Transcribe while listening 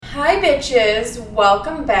Hi bitches,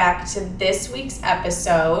 welcome back to this week's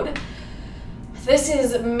episode. This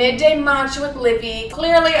is Midday Matcha with Livy.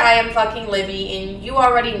 Clearly I am fucking Livy and you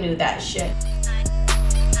already knew that shit.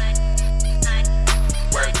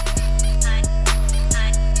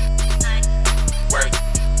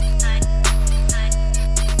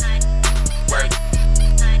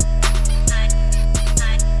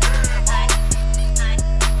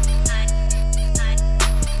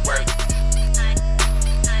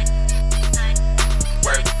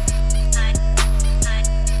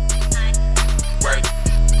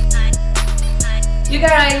 You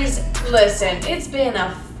guys, listen, it's been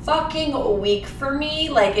a fucking week for me.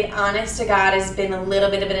 Like, it honest to God has been a little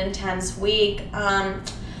bit of an intense week.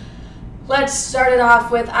 Let's start it off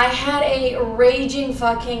with, I had a raging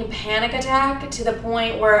fucking panic attack to the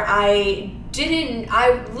point where I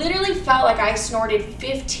literally felt like I snorted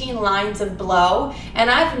 15 lines of blow. And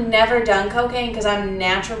I've never done cocaine because I'm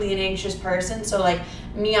naturally an anxious person. So like,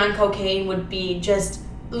 me on cocaine would be just,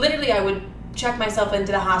 literally I would check myself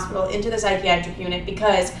into the hospital, into the psychiatric unit,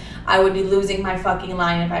 because I would be losing my fucking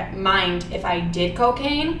mind if I did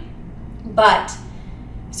cocaine. But,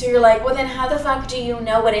 so you're like, well then how the fuck do you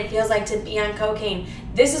know what it feels like to be on cocaine?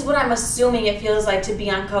 This is what I'm assuming it feels like to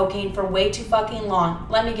be on cocaine for way too fucking long.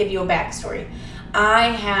 Let me give you a backstory. I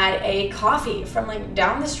had a coffee from like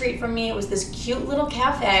down the street from me. It was this cute little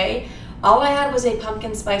cafe. All I had was a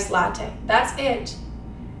pumpkin spice latte. That's it.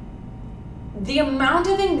 The amount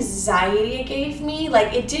of anxiety it gave me,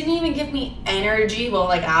 like, it didn't even give me energy. Well,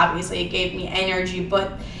 like, obviously it gave me energy,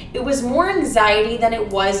 but it was more anxiety than it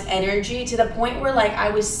was energy, to the point where, like,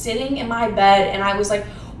 I was sitting in my bed and I was like,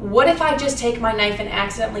 what if I just take my knife and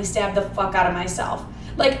accidentally stab the fuck out of myself?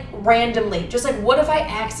 Like, randomly. Just like, what if I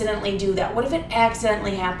accidentally do that? What if it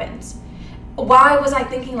accidentally happens? Why was I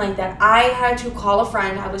thinking like that? I had to call a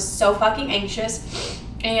friend. I was so fucking anxious.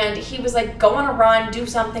 And he was like, go on a run, do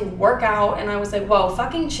something, work out. And I was like, whoa,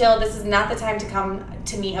 fucking chill. This is not the time to come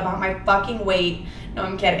to me about my fucking weight. No,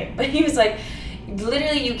 I'm kidding. But he was like,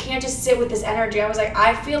 literally, you can't just sit with this energy. I was like,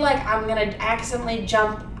 I feel like I'm going to accidentally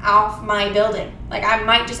jump off my building. Like, I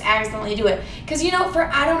might just accidentally do it. Because, you know,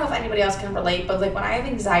 I don't know if anybody else can relate, but like when I have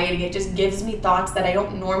anxiety, it just gives me thoughts that I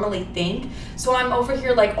don't normally think. So I'm over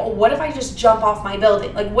here like, oh, what if I just jump off my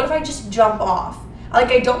building? Like, what if I just jump off? Like,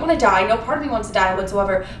 I don't want to die. No part of me wants to die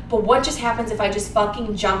whatsoever. But what just happens if I just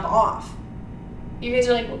fucking jump off? You guys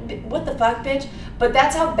are like, what the fuck, bitch? But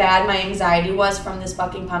that's how bad my anxiety was from this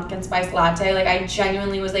fucking pumpkin spice latte. Like, I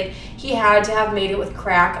genuinely was like, he had to have made it with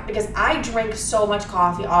crack, because I drink so much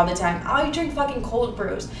coffee all the time. I drink fucking cold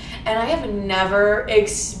brews. And I have never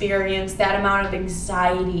experienced that amount of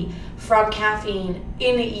anxiety from caffeine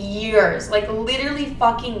in years. Like, literally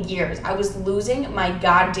fucking years. I was losing my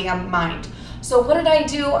goddamn mind. So what did I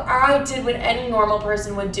do? I did what any normal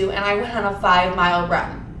person would do, and I went on a 5-mile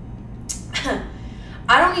run.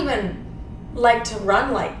 I don't even like to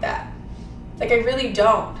run like that. Like, I really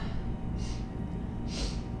don't.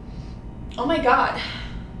 Oh my God.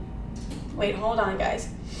 Wait, hold on, guys.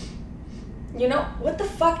 You know, what the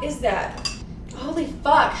fuck is that? Holy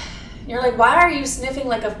fuck. You're like, why are you sniffing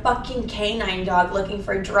like a fucking canine dog looking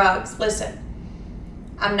for drugs? Listen,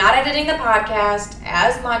 I'm not editing the podcast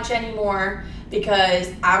as much anymore because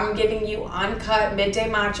I'm giving you uncut midday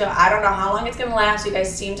matcha. I don't know how long it's going to last. You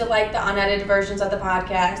guys seem to like the unedited versions of the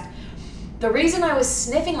podcast. The reason I was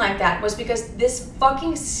sniffing like that was because this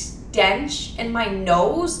fucking stench in my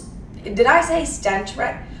nose, did I say stench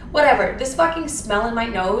right? Whatever. This fucking smell in my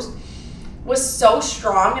nose was so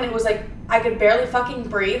strong, and it was like I could barely fucking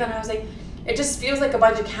breathe, and I was like, it just feels like a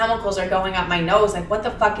bunch of chemicals are going up my nose. Like, what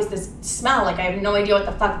the fuck is this smell? Like, I have no idea what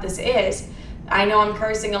the fuck this is. I know I'm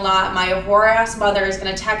cursing a lot. My whore-ass mother is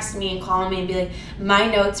going to text me and call me and be like, my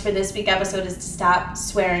notes for this week episode is to stop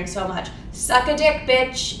swearing so much. Suck a dick,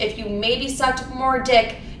 bitch. If you maybe sucked more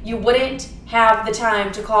dick, you wouldn't have the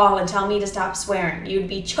time to call and tell me to stop swearing. You'd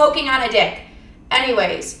be choking on a dick.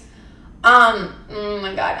 Anyways, oh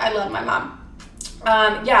my God, I love my mom.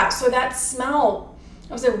 Yeah, so that smell,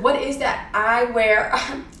 I was like, what is that? I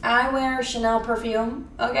wear Chanel perfume,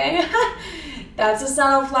 okay? That's a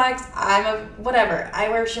subtle flex. Whatever. I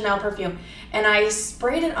wear Chanel perfume. And I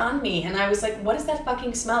sprayed it on me, and I was like, what is that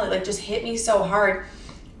fucking smell? It like just hit me so hard.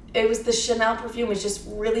 It was the Chanel perfume. It's just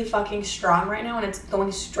really fucking strong right now, and it's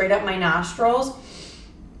going straight up my nostrils.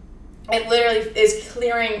 It literally is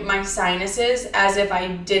clearing my sinuses as if I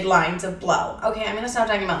did lines of blow. Okay, I'm going to stop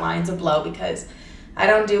talking about lines of blow because I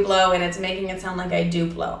don't do blow, and it's making it sound like I do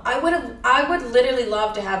blow. I would literally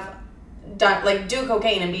love to have do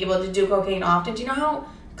cocaine and be able to do cocaine often. Do you know how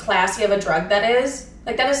classy of a drug that is?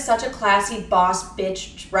 Like, that is such a classy boss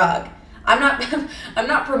bitch drug. I'm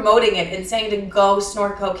not promoting it and saying to go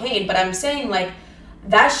snort cocaine, but I'm saying, like,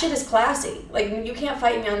 that shit is classy. Like, you can't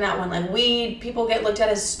fight me on that one. Like, weed, people get looked at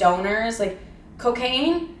as stoners. Like,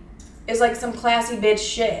 cocaine is like some classy bitch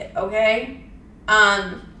shit, okay?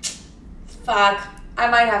 Fuck. I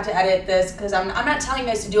might have to edit this because I'm not telling you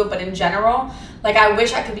guys to do it, but in general, like, I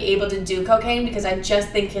wish I could be able to do cocaine because I just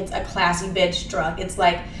think it's a classy bitch drug. It's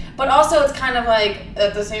like, but also it's kind of like,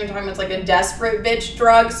 at the same time, it's like a desperate bitch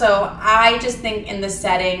drug. So I just think in the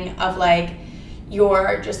setting of, like,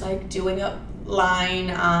 you're just, like, doing a line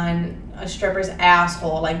on a stripper's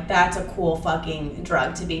asshole, like, that's a cool fucking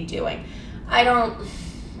drug to be doing.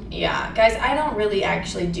 Guys, I don't really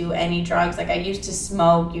actually do any drugs. Like, I used to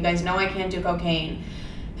smoke. You guys know I can't do cocaine.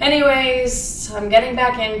 Anyways, I'm getting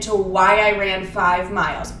back into why I ran 5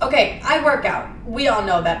 miles. Okay, I work out. We all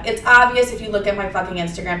know that. It's obvious if you look at my fucking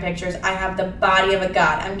Instagram pictures. I have the body of a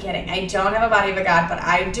god. I'm kidding. I don't have a body of a god, but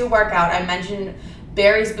I do work out. I mentioned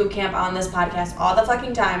Barry's boot camp on this podcast all the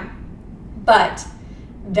fucking time. But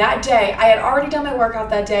that day, I had already done my workout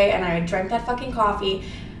that day, and I had drank that fucking coffee.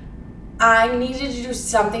 I needed to do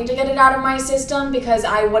something to get it out of my system because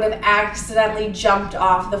I would have accidentally jumped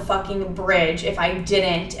off the fucking bridge if I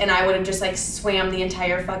didn't, and I would have just, like, swam the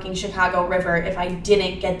entire fucking Chicago River if I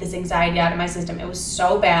didn't get this anxiety out of my system. It was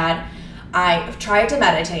so bad. I tried to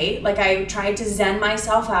meditate. Like, I tried to zen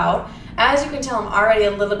myself out. As you can tell, I'm already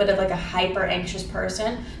a little bit of, like, a hyper anxious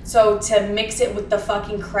person. So to mix it with the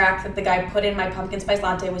fucking crack that the guy put in my pumpkin spice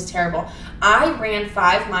latte was terrible. I ran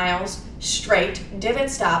 5 miles straight, didn't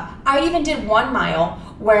stop. I even did 1 mile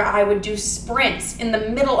where I would do sprints in the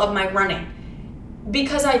middle of my running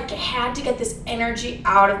because I had to get this energy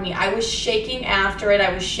out of me. I was shaking after it.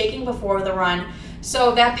 I was shaking before the run.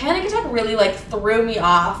 So that panic attack really, like, threw me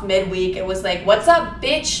off midweek. It was like, what's up,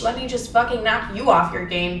 bitch? Let me just fucking knock you off your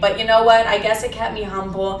game. But you know what? I guess it kept me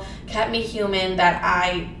humble, kept me human, that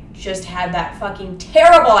I just had that fucking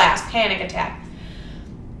terrible ass panic attack.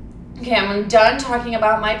 Okay, I'm done talking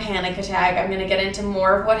about my panic attack. I'm gonna get into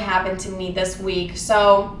more of what happened to me this week.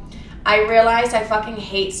 So I realized I fucking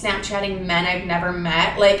hate Snapchatting men I've never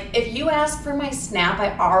met. Like, if you ask for my Snap,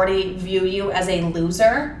 I already view you as a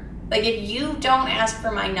loser. Like, if you don't ask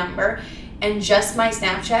for my number and just my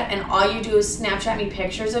Snapchat and all you do is Snapchat me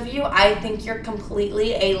pictures of you, I think you're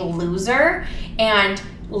completely a loser. And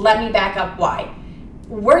let me back up why.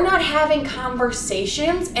 We're not having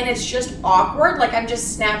conversations and it's just awkward. Like, I'm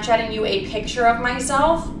just Snapchatting you a picture of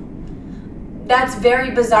myself. That's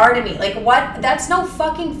very bizarre to me. Like, what? That's no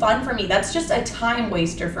fucking fun for me. That's just a time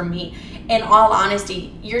waster for me. In all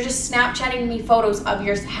honesty, you're just Snapchatting me photos of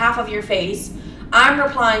half of your face. I'm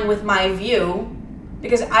replying with my view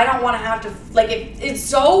because I don't want to have to, like, it's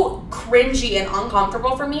so cringy and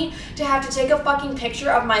uncomfortable for me to have to take a fucking picture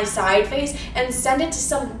of my side face and send it to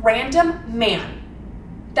some random man.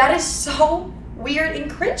 That is so weird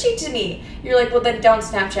and cringy to me. You're like, well, then don't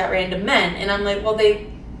Snapchat random men. And I'm like, well,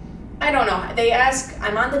 I don't know. They ask,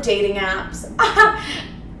 I'm on the dating apps,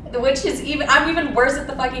 which is I'm even worse at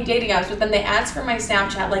the fucking dating apps, but then they ask for my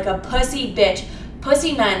Snapchat like a pussy bitch.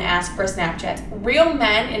 Pussy men ask for Snapchats. Real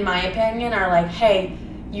men, in my opinion, are like, hey,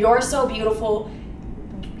 you're so beautiful.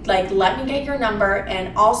 Like, let me get your number,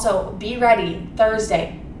 and also be ready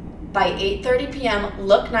Thursday by 8:30 p.m.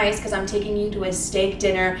 Look nice because I'm taking you to a steak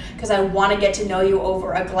dinner because I want to get to know you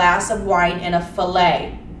over a glass of wine and a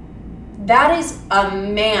filet. That is a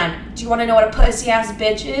man. Do you want to know what a pussy ass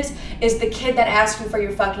bitch is? Is the kid that asks you for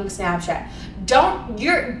your fucking Snapchat. Don't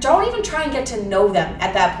even try and get to know them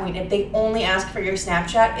at that point if they only ask for your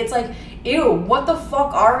Snapchat. It's like, ew, what the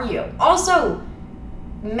fuck are you? Also,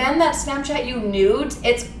 men that Snapchat you nudes,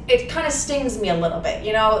 it kind of stings me a little bit.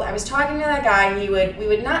 You know, I was talking to that guy, we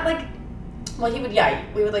would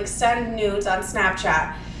like send nudes on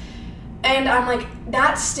Snapchat. And I'm like,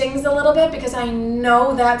 that stings a little bit because I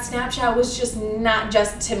know that Snapchat was just not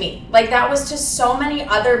just to me. Like, that was to so many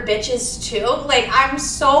other bitches too. Like, I'm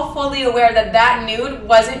so fully aware that nude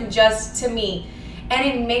wasn't just to me. And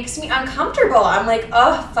it makes me uncomfortable. I'm like,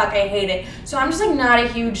 oh, fuck, I hate it. So I'm just, like, not a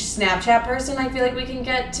huge Snapchat person. I feel like we can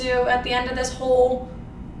get to at the end of this whole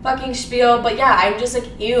fucking spiel. But yeah, I'm just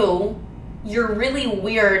like, ew. You're really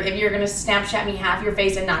weird if you're going to Snapchat me half your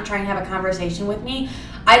face and not try and have a conversation with me.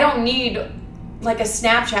 I don't need, like, a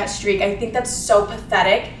Snapchat streak. I think that's so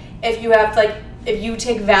pathetic. If you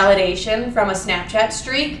take validation from a Snapchat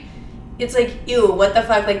streak, it's like, ew, what the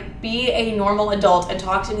fuck? Like, be a normal adult and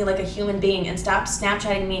talk to me like a human being and stop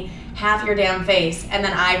Snapchatting me half your damn face. And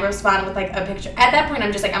then I respond with, like, a picture. At that point,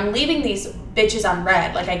 I'm just like, I'm leaving these bitches on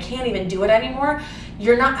red. Like, I can't even do it anymore.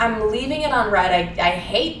 I'm leaving it on red. I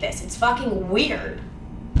hate this. It's fucking weird.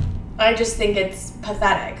 I just think it's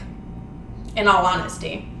pathetic. in all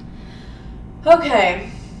honesty.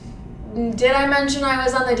 Okay. Did I mention I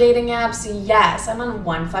was on the dating apps? Yes, I'm on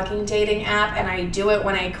one fucking dating app, and I do it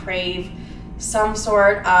when I crave some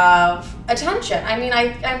sort of attention. I mean,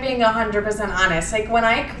 I'm being 100% honest. Like, when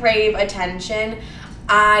I crave attention,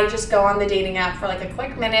 I just go on the dating app for like a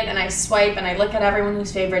quick minute, and I swipe, and I look at everyone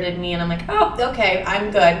who's favorited me, and I'm like, oh, okay,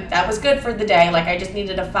 I'm good. That was good for the day. Like, I just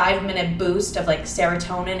needed a 5-minute boost of like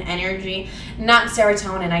serotonin energy. Not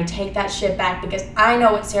serotonin. I take that shit back because I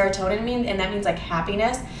know what serotonin means, and that means like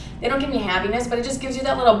happiness. They don't give me happiness, but it just gives you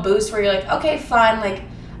that little boost where you're like, okay, fun. Like,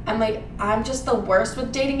 I'm just the worst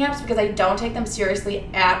with dating apps because I don't take them seriously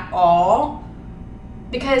at all.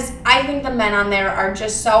 Because I think the men on there are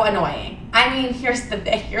just so annoying. I mean, here's the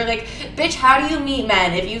thing. You're like, bitch, how do you meet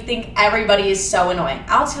men if you think everybody is so annoying?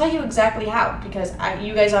 I'll tell you exactly how, because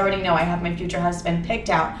you guys already know I have my future husband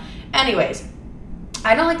picked out. Anyways,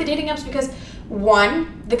 I don't like the dating apps because,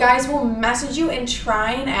 one, the guys will message you and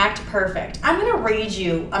try and act perfect. I'm going to read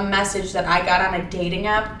you a message that I got on a dating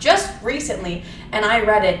app just recently, and I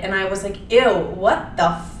read it, and I was like, ew, what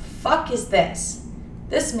the fuck is this?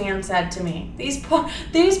 This man said to me, these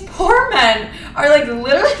poor men are like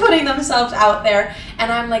literally putting themselves out there,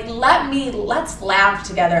 and I'm like, let's laugh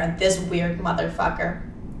together at this weird motherfucker.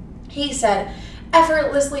 He said,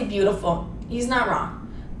 effortlessly beautiful. He's not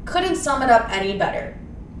wrong. Couldn't sum it up any better.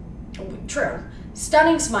 True.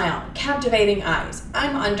 Stunning smile, captivating eyes.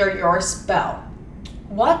 I'm under your spell.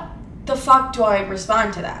 What the fuck do I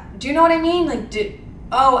respond to that? Do you know what I mean? Like,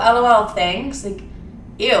 LOL, thanks. Like,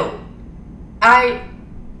 ew. I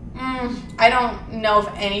don't know if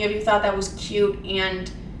any of you thought that was cute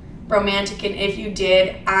and romantic, and if you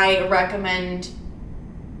did, I recommend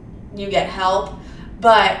you get help,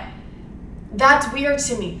 but that's weird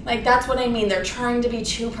to me. Like, that's what I mean. They're trying to be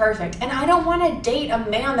too perfect, and I don't want to date a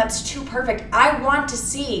man that's too perfect. I want to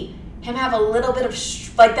see him have a little bit of,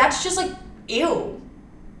 that's just like, ew.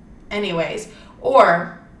 Anyways,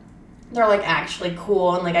 or they're like actually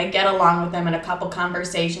cool, and like I get along with them in a couple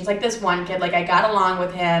conversations. Like this one kid, like I got along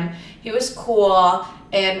with him. He was cool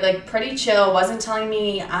and like pretty chill, wasn't telling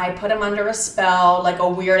me I put him under a spell like a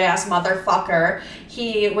weird ass motherfucker.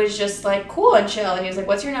 He was just like cool and chill, and he was like,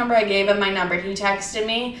 what's your number? I gave him my number. He texted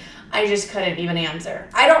me. I just couldn't even answer.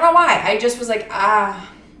 I don't know why. I just was like,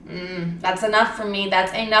 that's enough for me.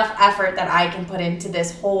 That's enough effort that I can put into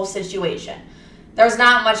this whole situation. There's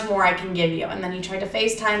not much more I can give you. And then he tried to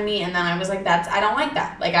FaceTime me, and then I was like, I don't like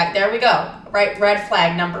that. Like, there we go. Right, red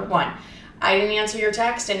flag number 1. I didn't answer your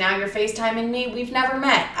text, and now you're FaceTiming me. We've never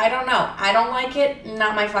met. I don't know. I don't like it.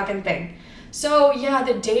 Not my fucking thing. So, yeah,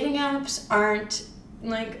 the dating apps aren't,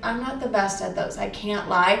 like, I'm not the best at those. I can't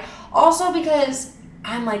lie. Also because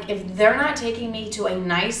I'm like, if they're not taking me to a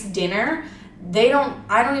nice dinner,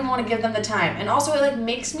 I don't even want to give them the time. And also, it like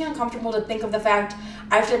makes me uncomfortable to think of the fact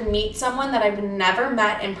I have to meet someone that I've never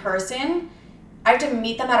met in person. I have to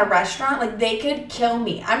meet them at a restaurant. Like, they could kill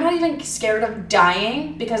me. I'm not even scared of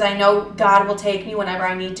dying because I know God will take me whenever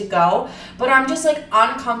I need to go. But I'm just like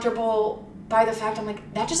uncomfortable by the fact I'm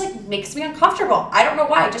like, that just like makes me uncomfortable. I don't know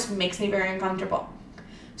why. It just makes me very uncomfortable.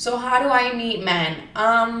 So how do I meet men?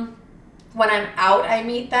 When I'm out, I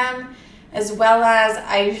meet them, as well as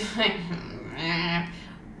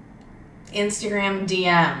Instagram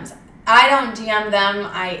DMs. I don't DM them.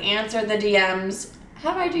 I answer the DMs.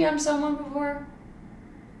 Have I DM'd someone before?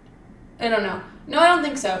 I don't know. No, I don't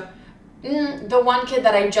think so. The one kid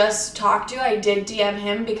that I just talked to, I did DM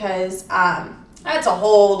him because that's a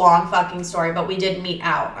whole long fucking story, but we did meet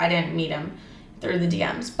out. I didn't meet him through the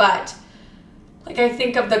DMs, but like I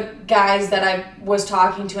think of the guys that I was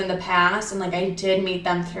talking to in the past, and like I did meet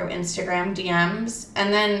them through Instagram DMs,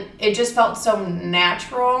 and then it just felt so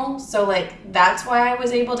natural. So like that's why I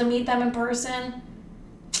was able to meet them in person.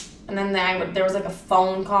 And then there was like a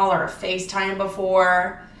phone call or a FaceTime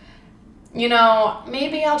before. You know,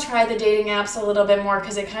 maybe I'll try the dating apps a little bit more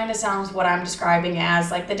because it kind of sounds what I'm describing as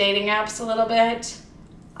like the dating apps a little bit.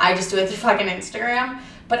 I just do it through fucking Instagram.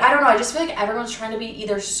 But I don't know, I just feel like everyone's trying to be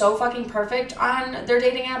either so fucking perfect on their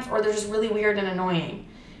dating apps or they're just really weird and annoying.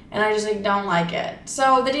 And I just like don't like it.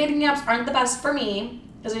 So the dating apps aren't the best for me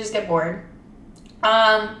because I just get bored.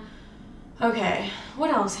 Okay, what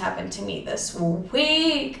else happened to me this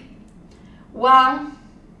week? Well,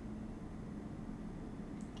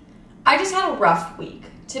 I just had a rough week.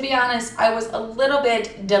 To be honest, I was a little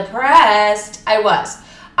bit depressed.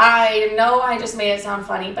 I know I just made it sound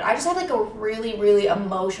funny, but I just had like a really, really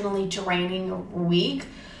emotionally draining week.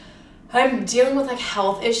 I'm dealing with like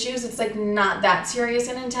health issues. It's like not that serious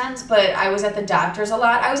and intense, but I was at the doctor's a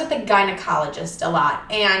lot. I was at the gynecologist a lot.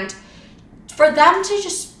 And for them to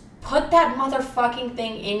just put that motherfucking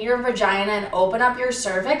thing in your vagina and open up your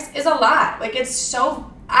cervix is a lot. Like, it's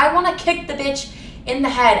so, I want to kick the bitch in the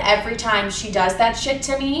head every time she does that shit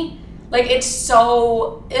to me. Like, it's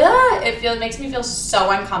so, it makes me feel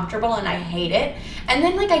so uncomfortable, and I hate it. And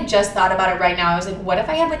then, like, I just thought about it right now. I was like, what if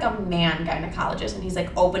I had, like, a man gynecologist and he's, like,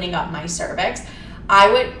 opening up my cervix?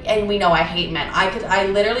 I would, and we know I hate men. I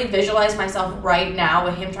literally visualize myself right now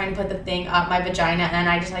with him trying to put the thing up my vagina, and then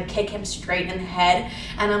I just, like, kick him straight in the head,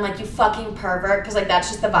 and I'm like, you fucking pervert, because, like, that's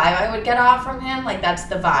just the vibe I would get off from him. Like, that's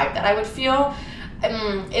the vibe that I would feel.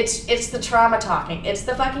 It's the trauma talking. It's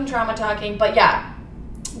the fucking trauma talking. But yeah,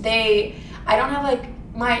 I don't have, like,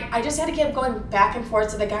 I just had to keep going back and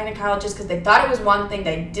forth to the gynecologist because they thought it was one thing,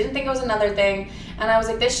 they didn't think it was another thing, and I was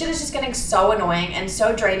like, this shit is just getting so annoying and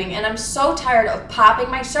so draining, and I'm so tired of popping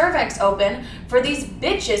my cervix open for these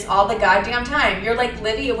bitches all the goddamn time. You're like,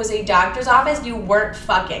 Livy, it was a doctor's office, you weren't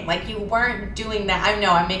fucking, like, you weren't doing that. I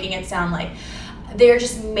know I'm making it sound like they're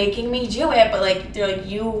just making me do it, but, like, they're like,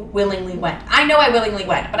 you willingly went. I know I willingly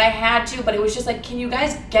went, but I had to, but it was just like, can you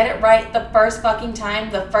guys get it right the first fucking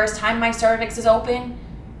time, the first time my cervix is open?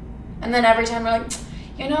 And then every time we're like,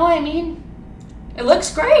 you know what I mean? It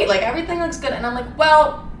looks great, like, everything looks good. And I'm like,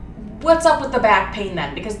 well, what's up with the back pain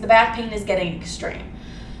then? Because the back pain is getting extreme.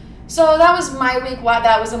 So that was my week. Wow,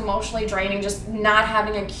 that was emotionally draining, just not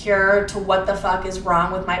having a cure to what the fuck is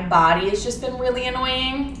wrong with my body. It's just been really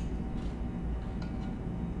annoying.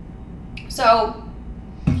 So,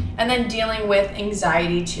 and then dealing with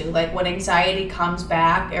anxiety too. Like, when anxiety comes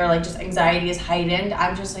back, or, like, just anxiety is heightened,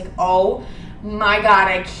 I'm just like, oh my God,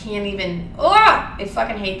 I can't even, I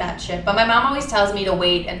fucking hate that shit. But my mom always tells me to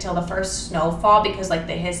wait until the first snowfall because, like,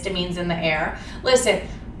 the histamine's in the air. Listen,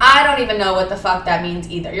 I don't even know what the fuck that means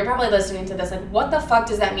either. You're probably listening to this like, what the fuck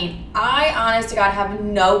does that mean? I, honest to God, have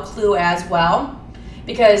no clue as well.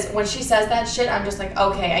 Because when she says that shit, I'm just like,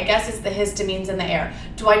 okay, I guess it's the histamine's in the air.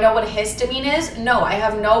 Do I know what histamine is? No, I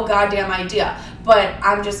have no goddamn idea. But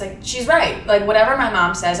I'm just like, she's right. Like, whatever my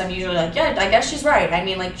mom says, I'm usually like, yeah, I guess she's right. I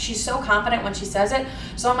mean, like, she's so confident when she says it.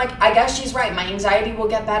 So I'm like, I guess she's right. My anxiety will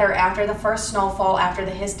get better after the first snowfall, after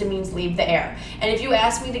the histamines leave the air. And if you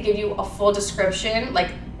ask me to give you a full description, like,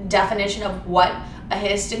 definition of what a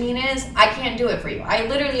histamine is, I can't do it for you. I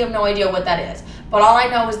literally have no idea what that is. But all I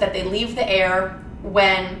know is that they leave the air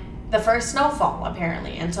when the first snowfall,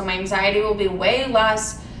 apparently. And so my anxiety will be way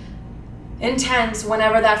less intense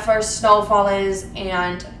whenever that first snowfall is.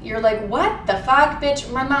 And you're like, what the fuck,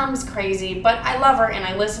 bitch? My mom's crazy, but I love her and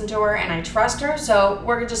I listen to her and I trust her, so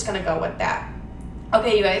we're just gonna go with that.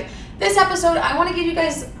 Okay, you guys, this episode, I want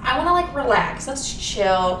to like relax. Let's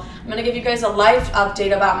chill. I'm going to give you guys a life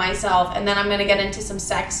update about myself, and then I'm going to get into some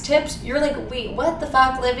sex tips. You're like, wait, what the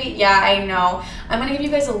fuck, Livy? Yeah, I know. I'm going to give you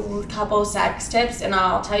guys a couple sex tips, and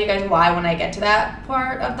I'll tell you guys why when I get to that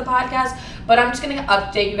part of the podcast. But I'm just going to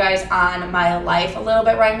update you guys on my life a little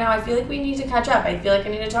bit right now. I feel like we need to catch up. I feel like I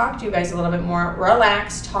need to talk to you guys a little bit more.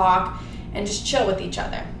 Relax, talk, and just chill with each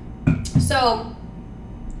other. So,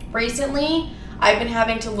 recently, I've been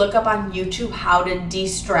having to look up on YouTube how to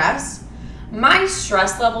de-stress. My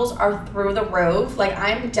stress levels are through the roof. Like,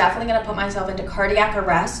 I'm definitely going to put myself into cardiac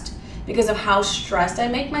arrest because of how stressed I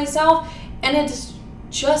make myself. And it's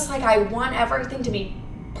just like I want everything to be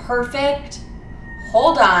perfect.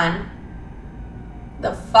 Hold on.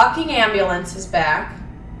 The fucking ambulance is back.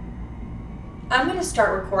 I'm going to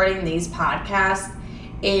start recording these podcasts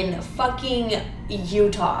in fucking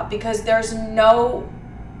Utah because there's no...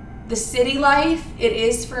 The city life, it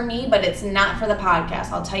is for me, but it's not for the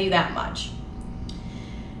podcast. I'll tell you that much.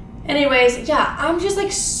 Anyways, yeah, I'm just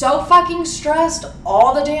like so fucking stressed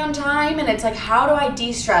all the damn time. And it's like, how do I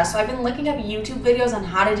de-stress? So I've been looking up YouTube videos on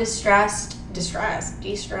how to de-stress.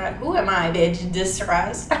 Who am I, bitch?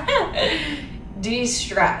 De-stress.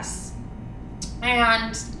 De-stress.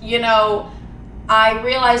 And, you know, I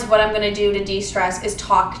realized what I'm going to do to de-stress is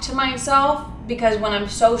talk to myself, because when I'm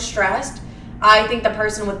so stressed, I think the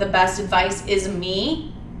person with the best advice is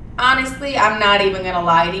me. Honestly, I'm not even going to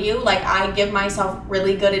lie to you. Like, I give myself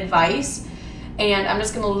really good advice, and I'm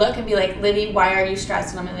just going to look and be like, Livy, why are you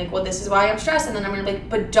stressed? And I'm going to be like, well, this is why I'm stressed. And then I'm going to be like,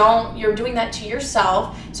 but you're doing that to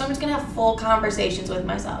yourself. So I'm just going to have full conversations with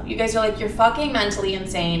myself. You guys are like, you're fucking mentally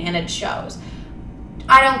insane, and it shows.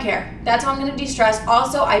 I don't care. That's how I'm going to de-stress.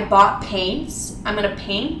 Also, I bought paints. I'm going to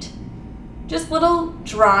paint. Just little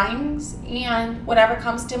drawings and whatever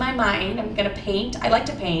comes to my mind. I'm going to paint. I like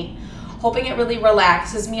to paint. Hoping it really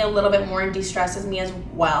relaxes me a little bit more and de-stresses me as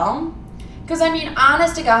well. Because, I mean,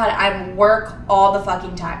 honest to God, I work all the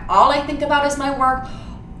fucking time. All I think about is my work.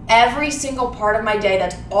 Every single part of my day,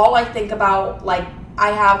 that's all I think about. Like, I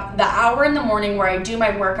have the hour in the morning where I do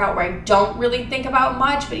my workout where I don't really think about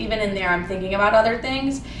much, but even in there I'm thinking about other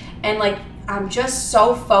things. And like, I'm just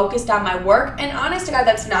so focused on my work. And honest to God,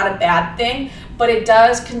 that's not a bad thing, but it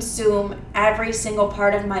does consume every single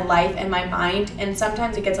part of my life and my mind. And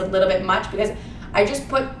sometimes it gets a little bit much because I just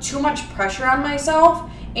put too much pressure on myself,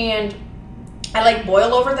 and I like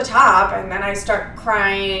boil over the top, and then I start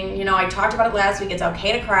crying. You know, I talked about it last week. It's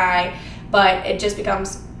okay to cry, but it just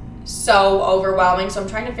becomes so overwhelming. So I'm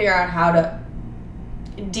trying to figure out how to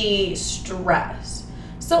de-stress.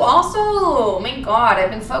 So also, oh my God,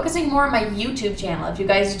 I've been focusing more on my YouTube channel. If you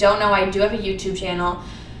guys don't know, I do have a YouTube channel.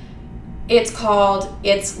 It's called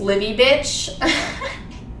It's Livy Bitch.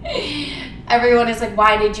 Everyone is like,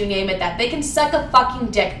 why did you name it that? They can suck a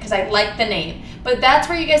fucking dick because I like the name. But that's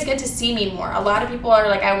where you guys get to see me more. A lot of people are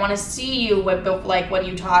like, I want to see you with, like, when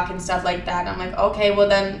you talk and stuff like that. And I'm like, okay, well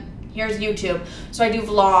then here's YouTube. So I do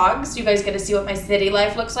vlogs. You guys get to see what my city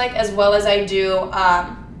life looks like, as well as I do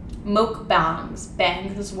mukbangs,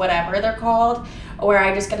 bangs, whatever they're called, where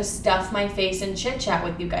I just get to stuff my face and chit chat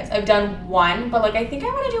with you guys. I've done one, but like I think I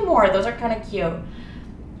want to do more. Those are kind of cute.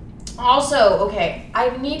 Also, okay,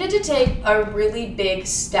 I've needed to take a really big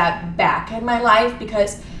step back in my life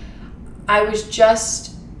because I was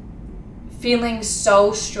just feeling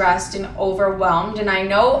so stressed and overwhelmed. And I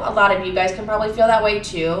know a lot of you guys can probably feel that way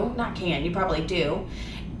too. Not can, you probably do.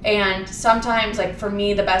 And sometimes, like, for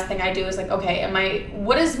me, the best thing I do is like, okay,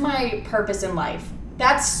 what is my purpose in life?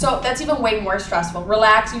 That's even way more stressful.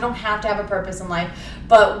 Relax, you don't have to have a purpose in life.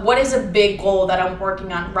 But what is a big goal that I'm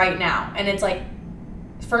working on right now? And it's like,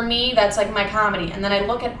 for me, that's like my comedy. And then I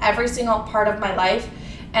look at every single part of my life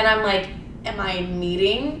and I'm like, am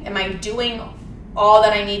I doing all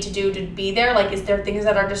that I need to do to be there? Like, is there things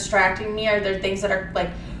that are distracting me? Are there things that are like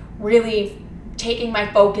really taking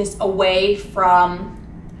my focus away from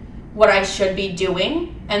what I should be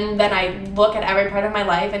doing? And then I look at every part of my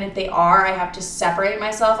life, and if they are, I have to separate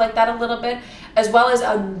myself like that a little bit. As well as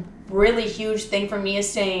a really huge thing for me is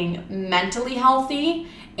staying mentally healthy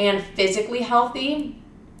and physically healthy.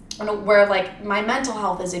 Where like my mental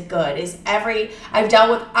health isn't good I've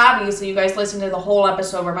dealt with, obviously you guys listened to the whole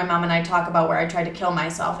episode where my mom and I talk about where I tried to kill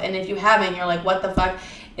myself, and if you haven't, you're like, what the fuck?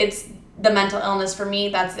 It's the mental illness for me.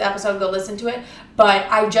 That's the episode, go listen to it. But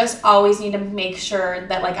I just always need to make sure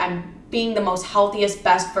that like I'm being the most healthiest,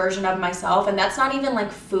 best version of myself. And that's not even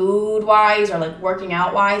like food wise or like working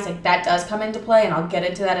out wise, like that does come into play, and I'll get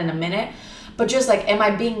into that in a minute. But just like, am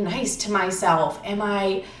I being nice to myself? Am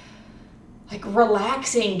I like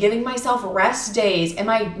relaxing, giving myself rest days? Am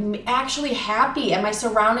I actually happy? Am I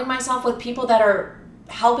surrounding myself with people that are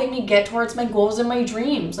helping me get towards my goals and my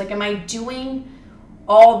dreams? Like, am I doing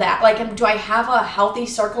all that? Like, do I have a healthy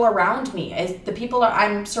circle around me? Is the people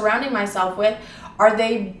I'm surrounding myself with, are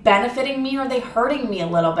they benefiting me or are they hurting me a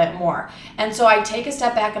little bit more? And so I take a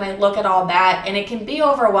step back and I look at all that, and it can be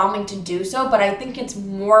overwhelming to do so, but I think it's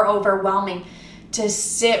more overwhelming to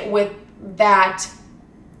sit with that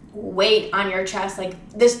weight on your chest, like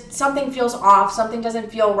something feels off, something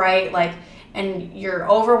doesn't feel right, like, and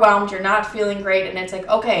you're overwhelmed, you're not feeling great, and it's like,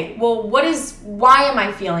 okay, well, why am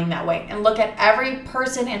I feeling that way? And look at every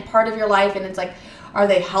person and part of your life, and it's like, are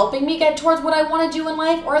they helping me get towards what I want to do in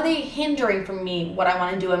life, or are they hindering from me what I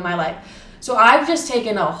want to do in my life? So I've just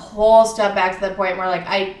taken a whole step back to the point where like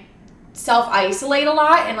I self-isolate a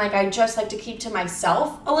lot, and like I just like to keep to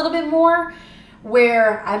myself a little bit more,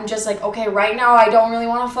 where I'm just like, okay, right now I don't really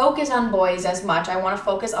want to focus on boys as much. I want to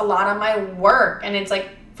focus a lot on my work. And it's like,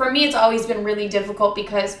 for me, it's always been really difficult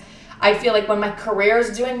because I feel like when my career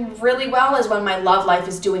is doing really well is when my love life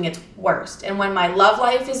is doing its worst. And when my love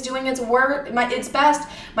life is doing its best,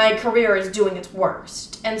 my career is doing its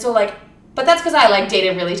worst. And so like, but that's because I like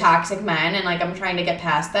dated really toxic men, and like I'm trying to get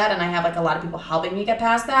past that, and I have like a lot of people helping me get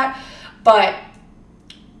past that. But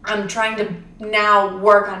I'm trying to now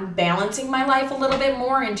work on balancing my life a little bit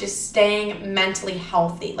more and just staying mentally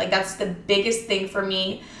healthy. Like that's the biggest thing for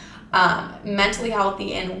me, mentally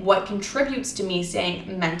healthy. And what contributes to me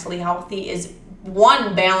staying mentally healthy is,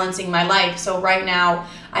 one, balancing my life. So right now,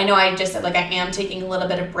 I know I just said like I am taking a little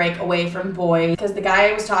bit of break away from boys, because the guy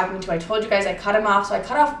I was talking to, I told you guys I cut him off. So I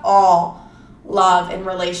cut off all love and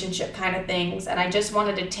relationship kind of things, and I just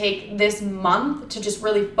wanted to take this month to just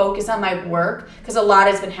really focus on my work, because a lot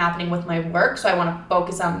has been happening with my work, so I want to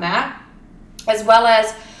focus on that, as well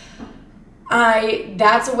as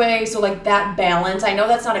that's a way. So like that balance, I know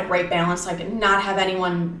that's not a great balance, like not have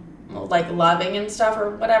anyone like loving and stuff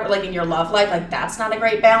or whatever, like in your love life, like that's not a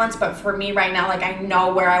great balance. But for me right now, like I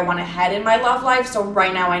know where I want to head in my love life, so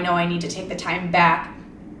right now I know I need to take the time back,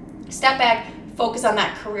 step back, focus on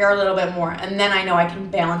that career a little bit more, and then I know I can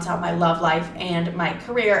balance out my love life and my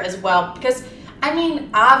career as well. Because I mean,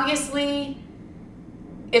 obviously,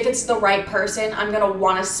 if it's the right person, I'm gonna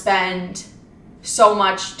want to spend so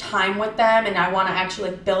much time with them, and I want to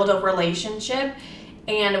actually like build a relationship.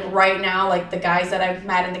 And right now, like the guys that I've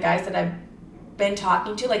met and the guys that I've been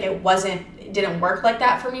talking to, like it didn't work like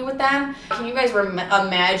that for me with them. Can you guys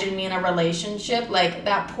imagine me in a relationship? Like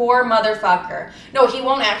that poor motherfucker. No, he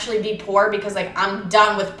won't actually be poor, because like I'm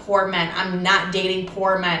done with poor men. I'm not dating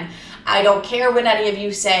poor men. I don't care what any of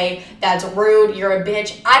you say. That's rude. You're a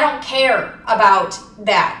bitch. I don't care about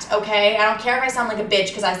that, okay? I don't care if I sound like a bitch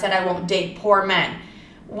because I said I won't date poor men.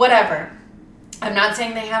 Whatever. I'm not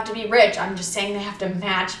saying they have to be rich. I'm just saying they have to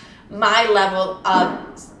match my level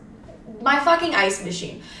of my fucking ice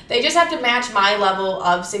machine. They just have to match my level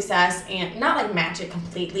of success, and not like match it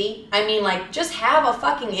completely. I mean like just have a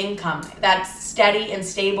fucking income that's steady and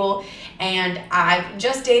stable. And I've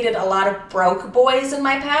just dated a lot of broke boys in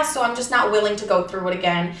my past, so I'm just not willing to go through it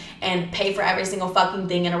again and pay for every single fucking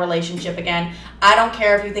thing in a relationship again. I don't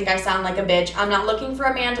care if you think I sound like a bitch. I'm not looking for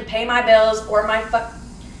a man to pay my bills or my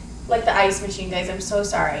like the ice machine, guys. I'm so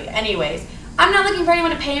sorry. Anyways, I'm not looking for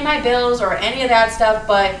anyone to pay my bills or any of that stuff,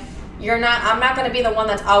 but I'm not going to be the one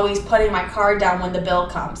that's always putting my card down when the bill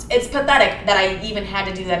comes. It's pathetic that I even had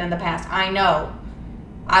to do that in the past. I know.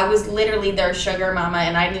 I was literally their sugar mama,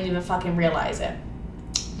 and I didn't even fucking realize it.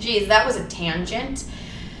 Jeez, that was a tangent.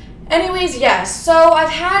 Anyways, yes. So I've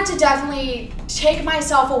had to definitely take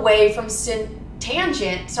myself away from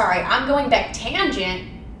tangent. Sorry, I'm going back tangent.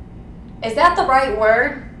 Is that the right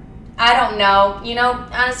word? I don't know. You know,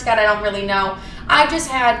 honest to God, I don't really know. I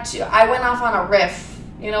went off on a riff.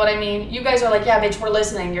 You know what I mean? You guys are like, yeah, bitch, we're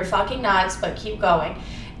listening. You're fucking nuts, but keep going.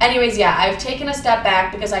 Anyways, yeah, I've taken a step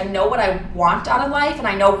back because I know what I want out of life, and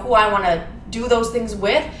I know who I want to do those things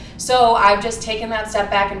with. So I've just taken that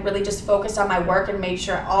step back and really just focused on my work and made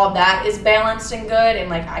sure all of that is balanced and good, and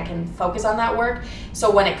like I can focus on that work.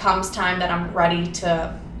 So when it comes time that I'm ready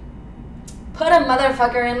to put a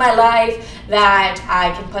motherfucker in my life, that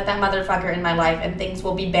I can put that motherfucker in my life and things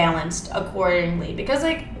will be balanced accordingly. Because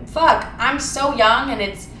like, fuck, I'm so young,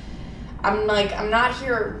 and I'm not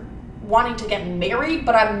here wanting to get married,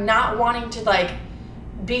 but I'm not wanting to like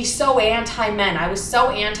be so anti-men. I was so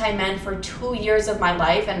anti-men for 2 years of my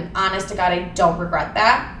life, and honest to God, I don't regret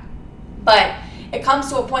that. But it comes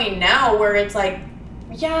to a point now where it's like,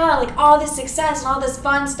 yeah, like all this success and all this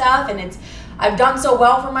fun stuff, and I've done so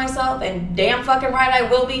well for myself, and damn fucking right I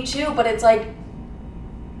will be too, but it's like,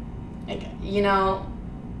 you know,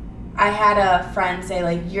 I had a friend say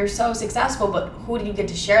like, you're so successful, but who do you get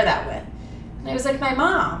to share that with? And I was like, my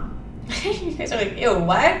mom. You guys are like, ew,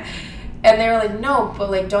 what? And they were like, no,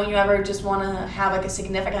 but like, don't you ever just want to have like a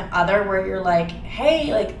significant other where you're like,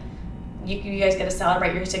 hey, like, you guys get to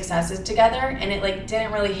celebrate your successes together? And it like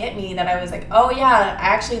didn't really hit me that I was like, oh yeah,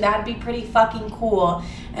 actually that'd be pretty fucking cool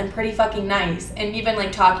and pretty fucking nice. And even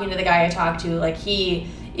like talking to the guy I talked to, like he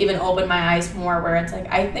even opened my eyes more, where it's like,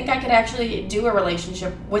 I think I could actually do a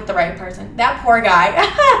relationship with the right person. That poor guy.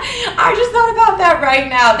 I just thought about that right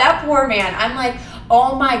now. That poor man. I'm like,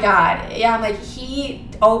 oh my God. Yeah, I'm like, he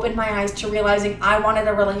opened my eyes to realizing I wanted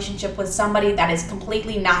a relationship with somebody that is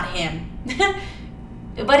completely not him.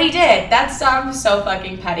 But he did. That sounds so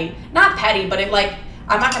fucking petty. Not petty, but it like,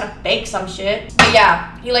 I'm not gonna fake some shit. But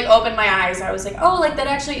yeah, he like opened my eyes. I was like, oh, like that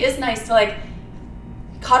actually is nice to like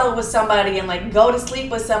cuddle with somebody and like go to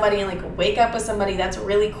sleep with somebody and like wake up with somebody. That's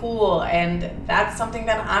really cool. And that's something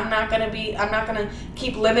that I'm not gonna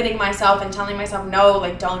keep limiting myself and telling myself, no,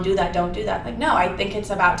 like don't do that. Like, no, I think it's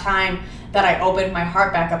about time that I open my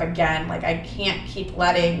heart back up again. Like I can't keep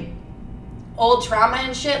letting old trauma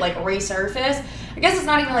and shit like resurface. I guess it's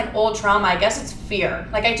not even like old trauma. I guess it's fear.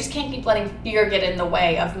 Like I just can't keep letting fear get in the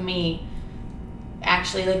way of me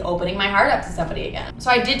actually like opening my heart up to somebody again.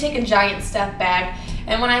 So I did take a giant step back.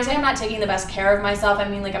 And when I say I'm not taking the best care of myself, I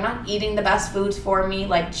mean like I'm not eating the best foods for me.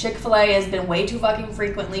 Like Chick-fil-A has been way too fucking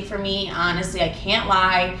frequently for me. Honestly, I can't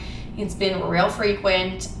lie. It's been real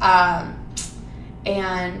frequent.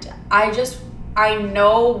 And I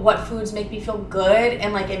know what foods make me feel good,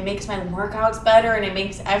 and like it makes my workouts better and it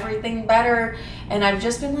makes everything better, and I've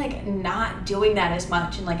just been like not doing that as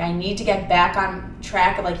much, and like I need to get back on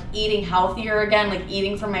track of like eating healthier again, like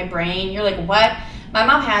eating for my brain. You're like, what? My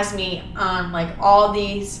mom has me on like all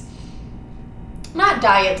these, not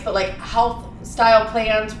diets, but like health style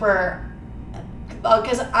plans where,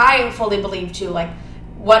 because I fully believe too, like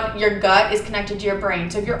what your gut is connected to your brain.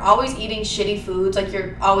 So if you're always eating shitty foods, like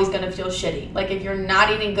you're always going to feel shitty. Like if you're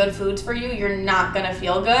not eating good foods for you, you're not going to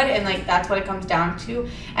feel good. And like that's what it comes down to.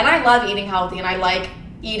 And I love eating healthy, and I like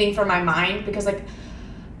eating for my mind, because like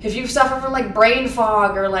if you suffer from like brain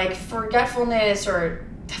fog or like forgetfulness or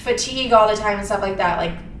fatigue all the time and stuff like that,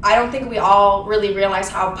 like I don't think we all really realize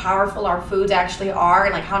how powerful our foods actually are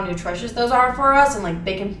and like how nutritious those are for us, and like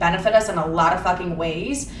they can benefit us in a lot of fucking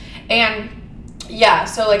ways. And yeah,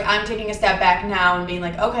 so like I'm taking a step back now and being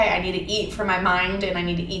like, okay, I need to eat for my mind and I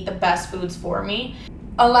need to eat the best foods for me.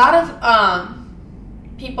 A lot of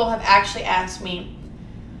people have actually asked me,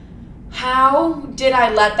 how did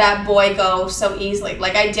I let that boy go so easily?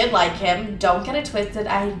 Like, I did like him. Don't get it twisted.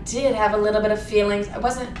 I did have a little bit of feelings. It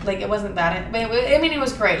wasn't that. I mean, it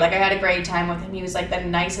was great. Like, I had a great time with him. He was, like, the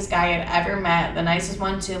nicest guy I'd ever met. The nicest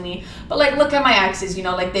one to me. But, like, look at my exes. You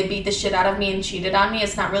know, like, they beat the shit out of me and cheated on me.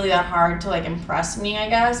 It's not really that hard to, like, impress me, I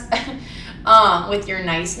guess. With your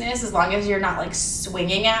niceness. As long as you're not, like,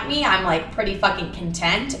 swinging at me, I'm, like, pretty fucking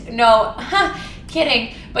content. No,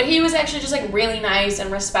 kidding. But he was actually just like really nice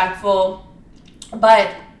and respectful,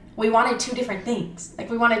 but we wanted two different things. Like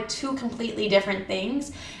we wanted two completely different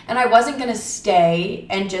things, and I wasn't gonna stay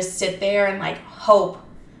and just sit there and like hope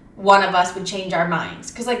one of us would change our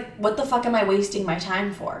minds, because like what the fuck am I wasting my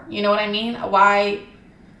time for? You know what I mean? Why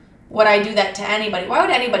would I do that to anybody? Why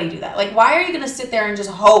would anybody do that? Like, why are you gonna sit there and just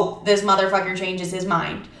hope this motherfucker changes his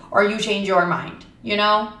mind or you change your mind? You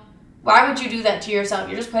know? Why would you do that to yourself?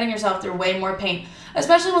 You're just putting yourself through way more pain.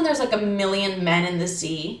 Especially when there's like a million men in the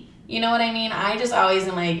sea. You know what I mean? I just always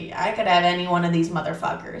am like, I could have any one of these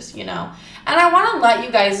motherfuckers, you know? And I want to let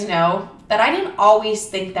you guys know that I didn't always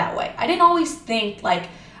think that way. I didn't always think like,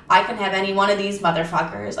 I can have any one of these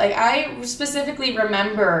motherfuckers. Like, I specifically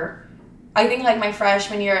remember, I think like my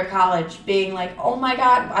freshman year of college being like, oh my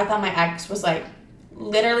God, I thought my ex was like,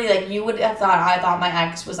 literally like you would have thought I thought my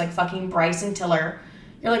ex was like fucking Bryson Tiller.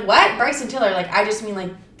 You're like, what? Bryson Tiller? Like, I just mean,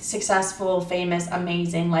 like, successful, famous,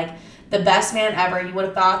 amazing, like, the best man ever. You would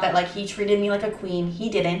have thought that, like, he treated me like a queen. He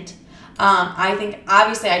didn't. I think,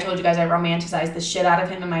 obviously, I told you guys I romanticized the shit out of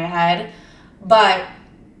him in my head. But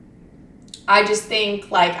I just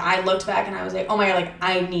think, like, I looked back and I was like, oh, my God, like,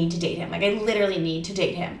 I need to date him. Like, I literally need to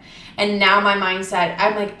date him. And now my mindset,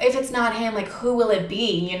 I'm like, if it's not him, like, who will it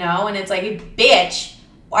be, you know? And it's like, bitch,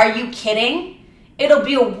 are you kidding? It'll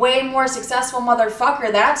be a way more successful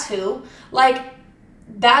motherfucker, that's who. Like,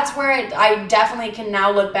 that's where I definitely can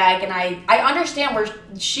now look back and I understand where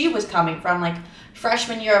she was coming from, like,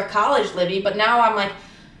 freshman year of college, Libby, but now I'm like,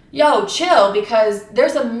 yo, chill, because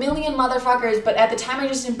there's a million motherfuckers, but at the time I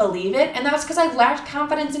just didn't believe it, and that's because I lacked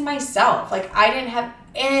confidence in myself. Like, I didn't have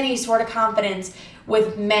any sort of confidence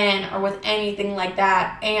with men or with anything like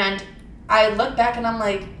that, and I look back and I'm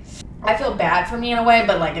like, I feel bad for me in a way,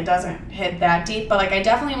 but, like, it doesn't hit that deep. But, like, I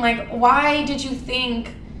definitely am like, why did you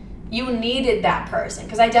think you needed that person?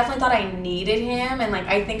 Because I definitely thought I needed him. And, like,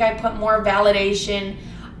 I think I put more validation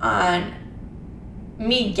on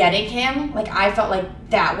me getting him. Like, I felt like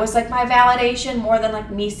that was, like, my validation more than, like,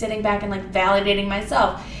 me sitting back and, like, validating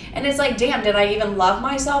myself. And it's like, damn, did I even love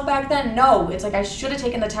myself back then? No. It's like I should have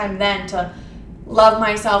taken the time then to love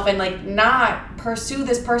myself and, like, not pursue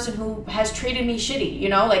this person who has treated me shitty, you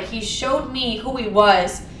know? Like, he showed me who he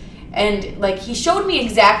was, and, like, he showed me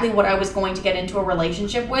exactly what I was going to get into a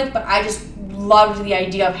relationship with, but I just loved the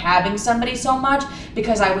idea of having somebody so much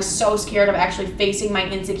because I was so scared of actually facing my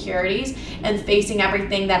insecurities and facing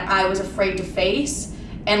everything that I was afraid to face,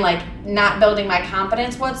 and, like, not building my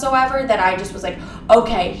confidence whatsoever, that I just was like,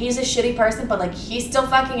 okay, he's a shitty person, but, like, he's still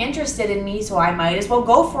fucking interested in me, so I might as well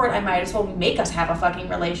go for it. I might as well make us have a fucking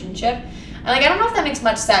relationship. And, like, I don't know if that makes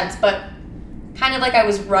much sense, but kind of like I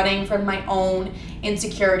was running from my own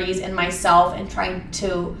insecurities in myself and trying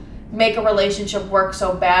to make a relationship work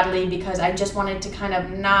so badly because I just wanted to kind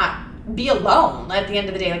of not be alone at the end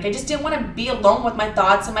of the day. Like, I just didn't want to be alone with my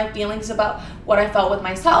thoughts and my feelings about what I felt with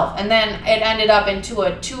myself. And then it ended up into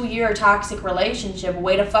a 2-year toxic relationship.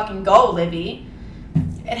 Way to fucking go, Livy.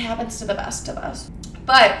 It happens to the best of us.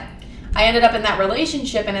 But I ended up in that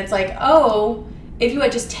relationship, and it's like, oh, if you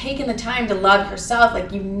had just taken the time to love yourself,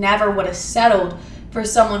 like, you never would have settled for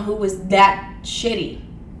someone who was that shitty.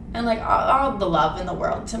 And, like, all the love in the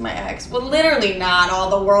world to my ex. Well, literally not all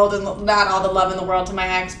the love in the world to my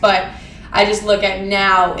ex, but I just look at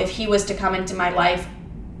now, if he was to come into my life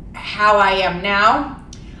how I am now,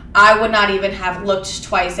 I would not even have looked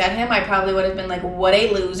twice at him. I probably would have been like, what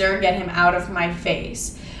a loser, get him out of my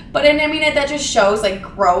face. But, and I mean, that just shows, like,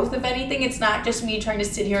 growth, if anything. It's not just me trying to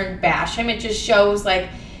sit here and bash him. It just shows, like,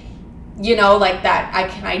 you know, like, that I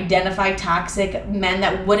can identify toxic men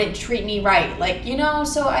that wouldn't treat me right. Like, you know,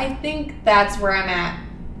 so I think that's where I'm at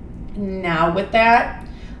now with that.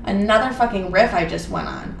 Another fucking riff I just went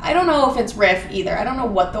on. I don't know if it's riff either. I don't know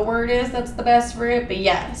what the word is that's the best for it, but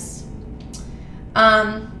yes.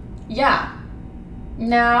 Yeah.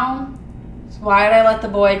 Now, why did I let the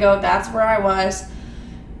boy go? That's where I was.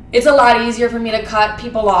 It's a lot easier for me to cut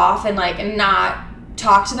people off and like not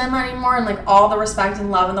talk to them anymore, and like all the respect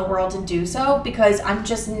and love in the world to do so, because I'm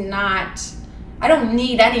just not, I don't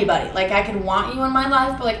need anybody. Like, I could want you in my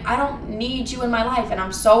life, but like I don't need you in my life, and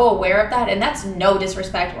I'm so aware of that. And that's no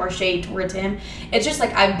disrespect or shade towards him. It's just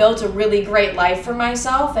like I've built a really great life for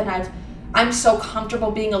myself, and I'm so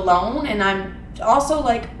comfortable being alone, and I'm also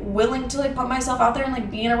like willing to like put myself out there and like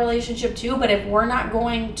be in a relationship too. But if we're not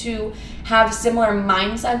going to have similar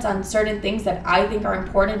mindsets on certain things that I think are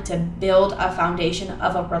important to build a foundation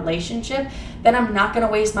of a relationship, then I'm not going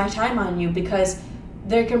to waste my time on you, because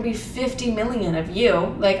there can be 50 million of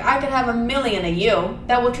you. Like, I could have a million of you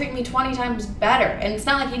that will treat me 20 times better. And it's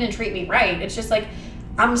not like he didn't treat me right. It's just like,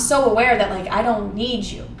 I'm so aware that like I don't need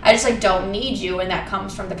you. I just like don't need you, and that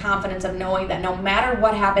comes from the confidence of knowing that no matter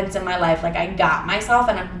what happens in my life, like I got myself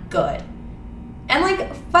and I'm good. And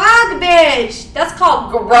like, fuck, bitch. That's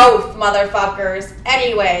called growth, motherfuckers.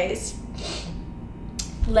 Anyways,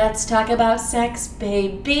 let's talk about sex,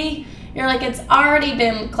 baby. You're like, it's already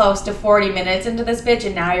been close to 40 minutes into this bitch,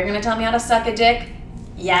 and now you're gonna tell me how to suck a dick?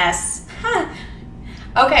 Yes.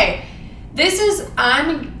 Okay,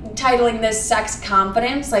 I'm titling this Sex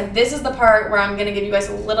Confidence. Like, this is the part where I'm gonna give you guys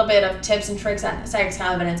a little bit of tips and tricks on sex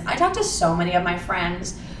confidence. I talk to so many of my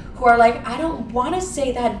friends who are like, I don't want to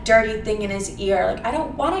say that dirty thing in his ear. Like, I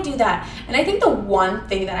don't want to do that. And I think the one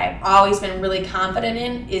thing that I've always been really confident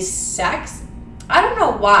in is sex. I don't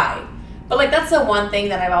know why, but like that's the one thing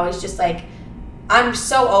that I've always just like, I'm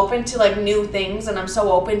so open to like new things, and I'm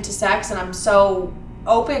so open to sex, and I'm so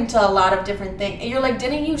open to a lot of different things. And you're like,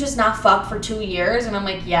 didn't you just not fuck for 2 years? And I'm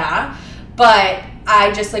like, yeah, but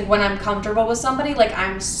I just like, when I'm comfortable with somebody, like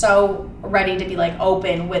I'm so ready to be like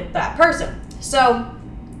open with that person. So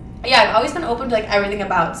yeah, I've always been open to like everything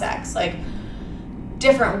about sex, like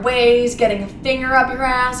different ways, getting a finger up your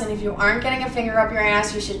ass. And if you aren't getting a finger up your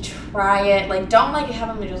ass, you should try it. Like, don't like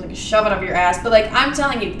have them just like shove it up your ass, but like I'm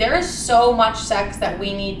telling you, there is so much sex that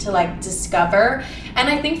we need to like discover. And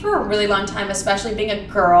I think for a really long time, especially being a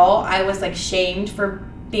girl, I was like shamed for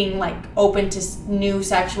being like open to new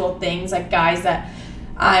sexual things. Like, guys that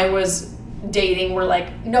I was dating were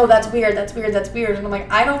like, no, that's weird, that's weird, that's weird. And I'm like,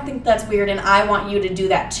 I don't think that's weird, and I want you to do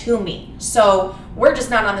that to me. So we're just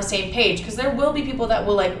not on the same page, because there will be people that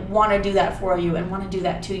will like want to do that for you and want to do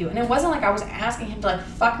that to you. And it wasn't like I was asking him to like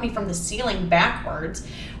fuck me from the ceiling backwards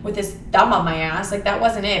with his thumb on my ass. Like, that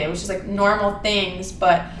wasn't it. It was just like normal things,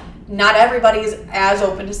 but not everybody's as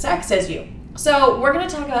open to sex as you. So we're going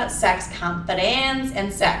to talk about sex confidence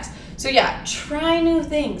and sex. So yeah, try new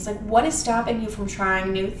things. Like, what is stopping you from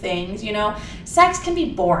trying new things? You know, sex can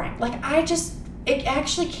be boring. Like, it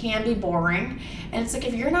actually can be boring. And it's like,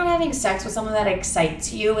 if you're not having sex with someone that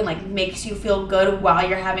excites you and like makes you feel good while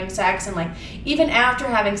you're having sex, and like even after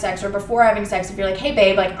having sex or before having sex, if you're like, hey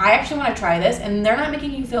babe, like I actually want to try this, and they're not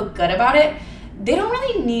making you feel good about it, they don't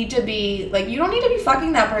really need to be, like, you don't need to be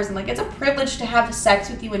fucking that person. Like, it's a privilege to have sex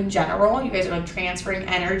with you in general. You guys are like transferring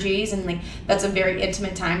energies, and like that's a very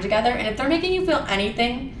intimate time together. And if they're making you feel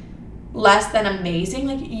anything less than amazing,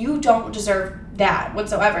 like, you don't deserve that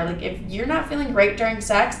whatsoever. Like, if you're not feeling great during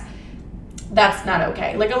sex, that's not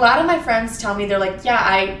okay. Like, a lot of my friends tell me, they're like,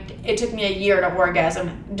 yeah, it took me a year to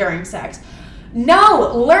orgasm during sex.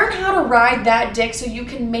 No, learn how to ride that dick so you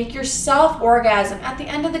can make yourself orgasm. At the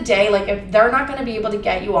end of the day, like, if they're not going to be able to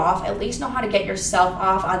get you off, at least know how to get yourself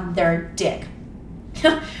off on their dick.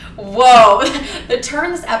 Whoa, the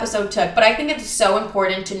turn this episode took, but I think it's so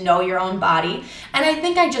important to know your own body. And I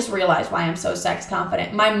think I just realized why I'm so sex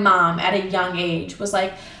confident. My mom at a young age was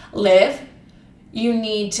like, Liv, you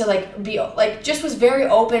need to like be like, just was very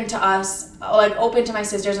open to us, like open to my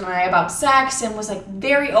sisters and I about sex, and was like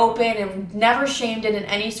very open and never shamed it in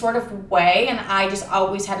any sort of way. And I just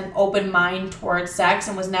always had an open mind towards sex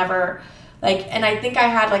and was never like, and I think I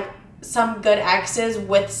had like some good exes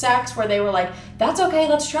with sex where they were like, that's okay,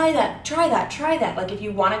 let's try that. Like, if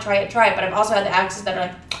you want to try it, try it. But I've also had the exes that are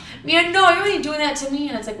like, man, no, you're really doing that to me.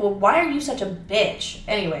 And it's like, well, why are you such a bitch?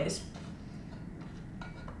 Anyways,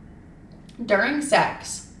 during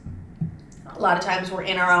sex, a lot of times we're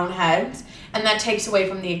in our own heads, and that takes away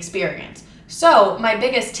from the experience. So my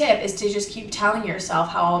biggest tip is to just keep telling yourself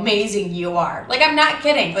how amazing you are. Like, I'm not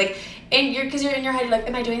kidding. Like, because you're in your head, you're like,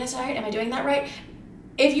 am I doing this right? Am I doing that right?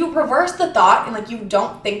 If you reverse the thought and like you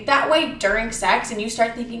don't think that way during sex, and you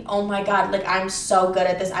start thinking, oh my God, like, I'm so good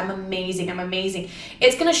at this, I'm amazing,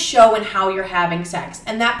 it's gonna show in how you're having sex.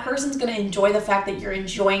 And that person's gonna enjoy the fact that you're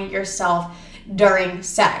enjoying yourself during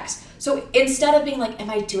sex. So instead of being like, am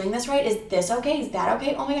I doing this right? Is this okay? Is that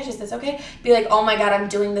okay? Oh my gosh, is this okay? Be like, oh my God, I'm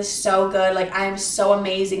doing this so good. Like, I am so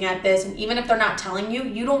amazing at this. And even if they're not telling you,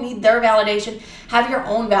 you don't need their validation. Have your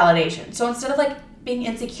own validation. So instead of like being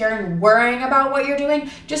insecure and worrying about what you're doing,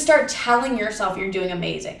 just start telling yourself you're doing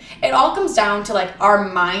amazing. It all comes down to like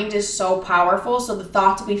our mind is so powerful. So the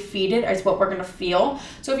thoughts we feed it is what we're going to feel.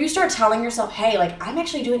 So if you start telling yourself, hey, like I'm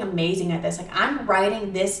actually doing amazing at this. Like I'm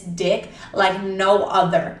riding this dick like no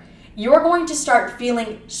other. You're going to start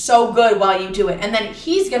feeling so good while you do it. And then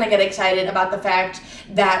he's going to get excited about the fact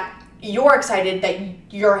that you're excited that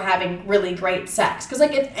you're having really great sex. Because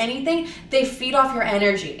like if anything, they feed off your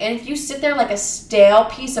energy. And if you sit there like a stale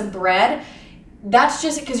piece of bread, that's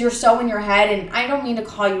just because you're so in your head. And I don't mean to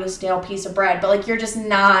call you a stale piece of bread, but like you're just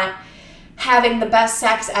not having the best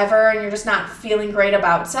sex ever and you're just not feeling great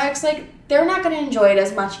about sex. Like they're not going to enjoy it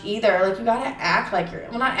as much either. Like you got to act like you're,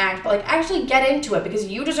 well not act, but like actually get into it because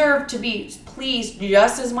you deserve to be pleased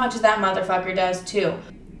just as much as that motherfucker does too.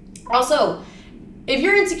 Also, if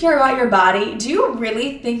you're insecure about your body, do you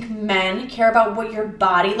really think men care about what your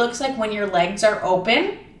body looks like when your legs are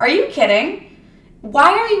open? Are you kidding?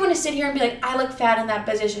 Why are you going to sit here and be like, I look fat in that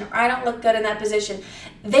position or I don't look good in that position?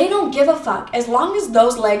 They don't give a fuck. As long as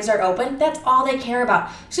those legs are open, that's all they care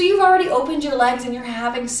about. So you've already opened your legs and you're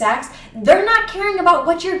having sex. They're not caring about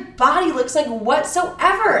what your body looks like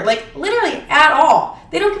whatsoever. Like literally at all.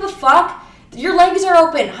 They don't give a fuck. Your legs are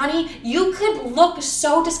open, honey. You could look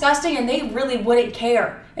so disgusting and they really wouldn't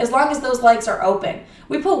care as long as those legs are open.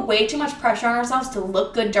 We put way too much pressure on ourselves to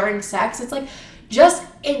look good during sex. It's like, just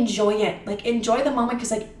enjoy it. Like enjoy the moment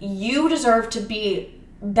because like you deserve to be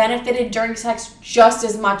benefited during sex just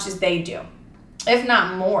as much as they do, if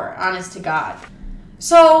not more, honest to God.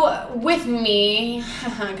 So with me,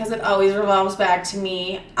 because it always revolves back to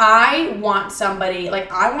me, I want somebody,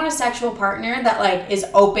 like I want a sexual partner that like is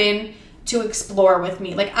open to explore with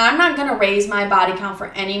me. Like I'm not gonna raise my body count for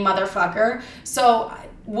any motherfucker. So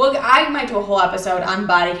I might do a whole episode on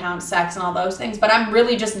body count, sex, and all those things, but I'm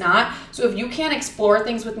really just not. So if you can't explore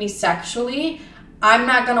things with me sexually, I'm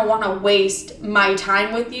not gonna want to waste my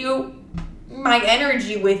time with you, my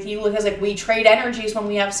energy with you, because like we trade energies when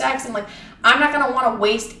we have sex, and like I'm not gonna want to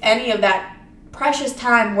waste any of that precious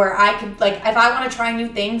time where I could like if I want to try new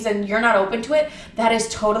things and you're not open to it, that is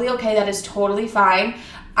totally okay. That is totally fine.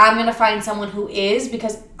 I'm going to find someone who is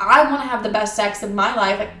because I want to have the best sex of my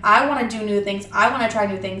life. Like, I want to do new things. I want to try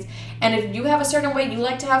new things. And if you have a certain way you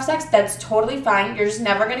like to have sex, that's totally fine. You're just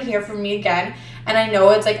never going to hear from me again. And I know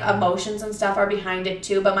it's like emotions and stuff are behind it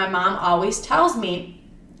too, but my mom always tells me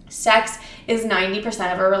sex is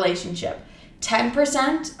 90% of a relationship.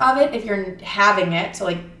 10% of it if you're having it, so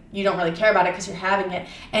like you don't really care about it because you're having it,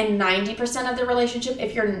 and 90% of the relationship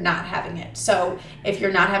if you're not having it. So if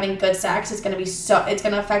you're not having good sex, it's going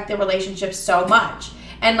to affect the relationship so much.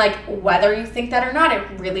 And like whether you think that or not,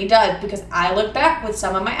 it really does, because I look back with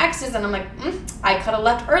some of my exes and I'm like, I could have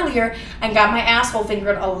left earlier and got my asshole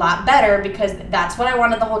fingered a lot better because that's what I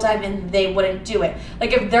wanted the whole time and they wouldn't do it.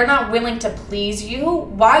 Like if they're not willing to please you,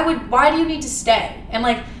 why do you need to stay? And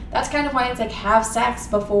like that's kind of why it's like have sex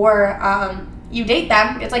before you date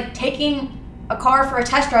them. It's like taking a car for a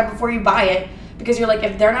test drive before you buy it, because you're like,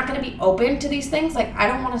 if they're not going to be open to these things, like I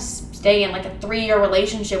don't want to stay in like a 3-year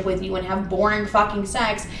relationship with you and have boring fucking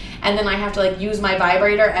sex and then I have to like use my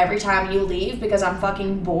vibrator every time you leave because I'm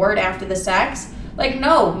fucking bored after the sex. Like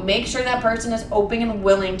no, make sure that person is open and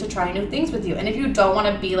willing to try new things with you. And if you don't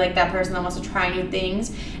want to be like that person that wants to try new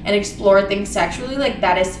things and explore things sexually, like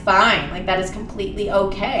that is fine. Like that is completely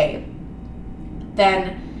okay.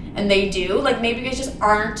 And they do, like maybe you guys just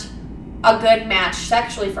aren't a good match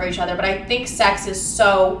sexually for each other. But I think sex is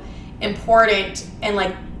so important, and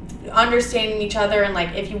like understanding each other, and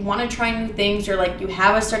like if you want to try new things or like you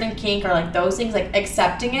have a certain kink or like those things, like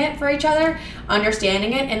accepting it for each other,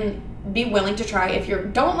 understanding it, and be willing to try. If you're,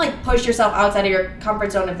 don't like push yourself outside of your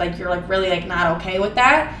comfort zone if like you're like really like not okay with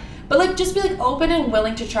that, but like just be like open and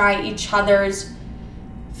willing to try each other's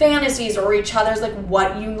fantasies or each other's like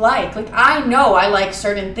what you like. Like I know I like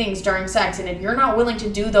certain things during sex, and if you're not willing to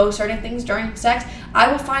do those certain things during sex,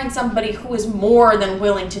 I will find somebody who is more than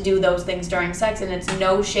willing to do those things during sex. And it's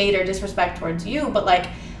no shade or disrespect towards you, but like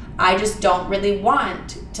I just don't really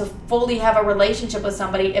want to fully have a relationship with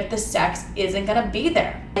somebody if the sex isn't gonna be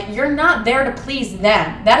there. You're not there to please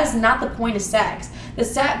them. That is not the point of sex. The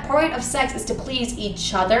point of sex is to please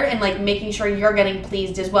each other and like making sure you're getting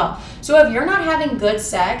pleased as well. So if you're not having good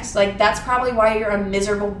sex, like that's probably why you're a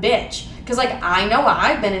miserable bitch. Because like I know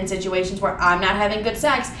I've been in situations where I'm not having good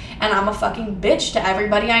sex and I'm a fucking bitch to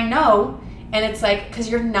everybody I know. And it's like because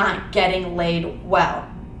you're not getting laid well.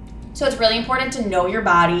 So it's really important to know your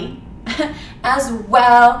body, as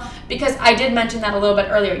well, because I did mention that a little bit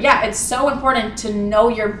earlier. Yeah, it's so important to know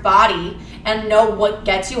your body and know what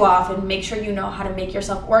gets you off and make sure you know how to make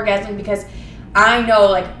yourself orgasm, because I know,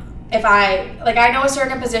 like, if I know a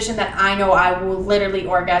certain position that I know I will literally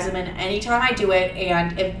orgasm in anytime I do it,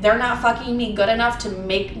 and if they're not fucking me good enough to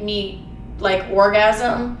make me, like,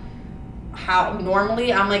 orgasm how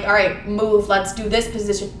normally, I'm like, all right, move, let's do this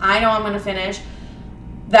position. I know I'm going to finish.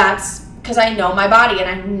 That's because I know my body, and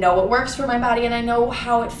I know what works for my body, and I know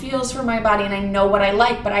how it feels for my body, and I know what I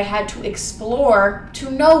like, but I had to explore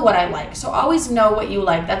to know what I like. So always know what you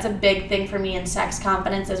like. That's a big thing for me in sex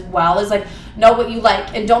confidence as well, is like, know what you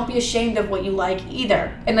like, and don't be ashamed of what you like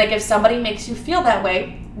either. And like, if somebody makes you feel that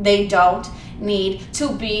way, they don't need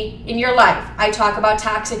to be in your life. I talk about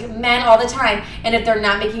toxic men all the time, and if they're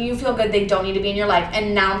not making you feel good, they don't need to be in your life.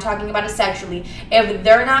 And now I'm talking about it sexually. If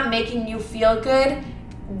they're not making you feel good,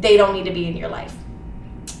 they don't need to be in your life.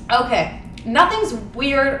 Okay, nothing's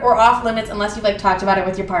weird or off limits unless you've like talked about it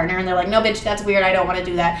with your partner and they're like, no bitch, that's weird, I don't want to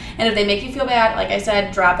do that. And if they make you feel bad, like I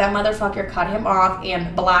said, drop that motherfucker, cut him off,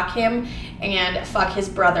 and block him, and fuck his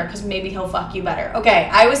brother, because maybe he'll fuck you better. Okay,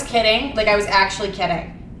 I was kidding. Like, I was actually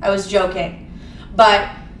kidding. I was joking.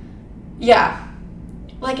 But yeah,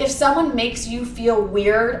 like, if someone makes you feel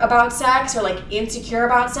weird about sex or like insecure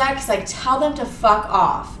about sex, like, tell them to fuck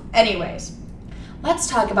off. Anyways, let's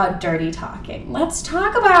talk about dirty talking. Let's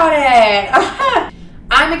talk about it.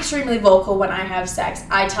 I'm extremely vocal when I have sex.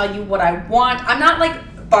 I tell you what I want. I'm not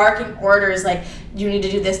like barking orders like, you need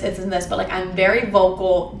to do this, this, and this, but like, I'm very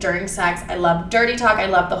vocal during sex. I love dirty talk. I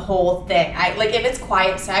love the whole thing. I like, if it's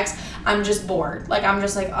quiet sex, I'm just bored. Like, I'm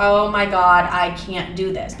just like, oh my God, I can't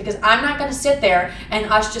do this, because I'm not gonna sit there and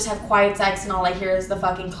us just have quiet sex and all I hear is the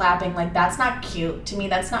fucking clapping. Like, that's not cute to me.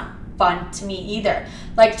 That's not fun to me either.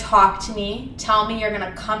 Like, talk to me, tell me you're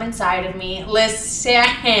gonna come inside of me.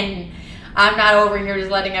 Listen, I'm not over here just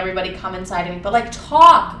letting everybody come inside of me, but like,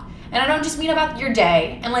 talk. And I don't just mean about your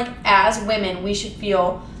day. And like, as women, we should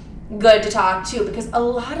feel good to talk too, because a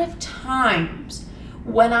lot of times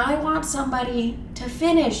when I want somebody to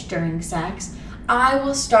finish during sex, I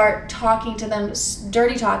will start talking to them,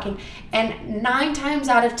 dirty talking, and 9 times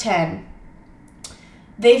out of 10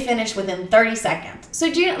 they finish within 30 seconds.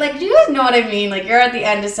 So do you guys know what I mean? Like, you're at the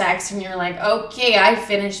end of sex and you're like, okay, I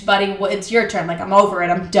finished, buddy. It's your turn. Like, I'm over it.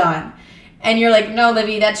 I'm done. And you're like, no,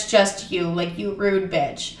 Livy, that's just you. Like, you rude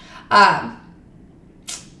bitch.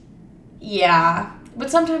 Yeah.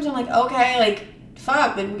 But sometimes I'm like, okay, like,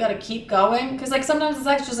 fuck, like, we gotta keep going. Because, like, sometimes the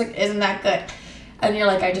sex just, like, isn't that good. And you're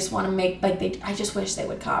like, I just want to make, like, I just wish they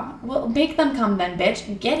would come. Well, make them come then,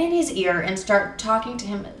 bitch. Get in his ear and start talking to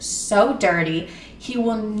him so dirty. He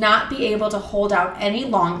will not be able to hold out any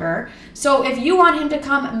longer. So if you want him to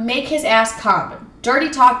come, make his ass come.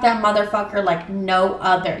 Dirty talk that motherfucker like no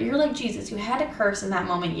other. You're like, Jesus, you had to curse in that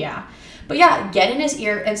moment, yeah. But yeah, get in his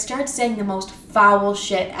ear and start saying the most foul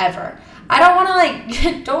shit ever. I don't want to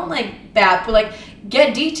like, don't like that, but like,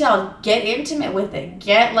 get detailed, get intimate with it,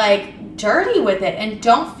 get like dirty with it, and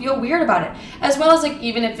don't feel weird about it. As well as like,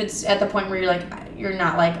 even if it's at the point where you're like, you're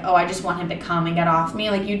not like, oh, I just want him to come and get off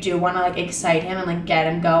me. Like, you do want to like excite him and like get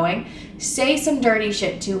him going. Say some dirty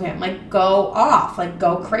shit to him. Like, go off, like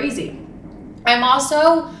go crazy. I'm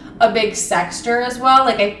also a big sexter as well.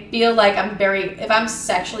 Like, I feel like if I'm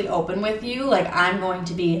sexually open with you, like, I'm going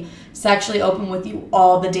to be sexually open with you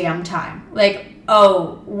all the damn time. Like,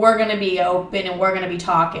 oh, we're going to be open and we're going to be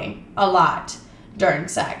talking a lot during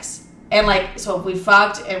sex. And like, so if we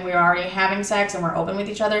fucked and we're already having sex and we're open with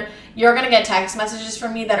each other, you're going to get text messages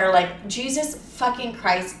from me that are like, Jesus fucking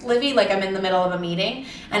Christ, Livy, like, I'm in the middle of a meeting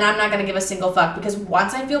and I'm not going to give a single fuck, because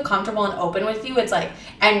once I feel comfortable and open with you, it's like,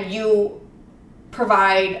 and you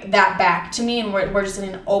provide that back to me and we're just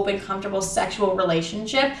in an open, comfortable sexual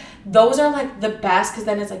relationship, those are like the best, because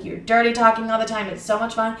then it's like you're dirty talking all the time. It's so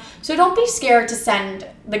much fun. So don't be scared to send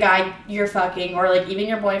the guy you're fucking or like even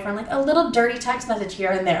your boyfriend like a little dirty text message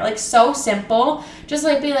here and there. Like, so simple. Just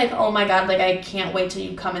like be like, oh my God, like, I can't wait till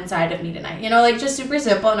you come inside of me tonight. You know, like, just super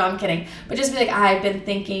simple. No, I'm kidding. But just be like, I've been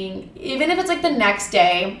thinking, even if it's like the next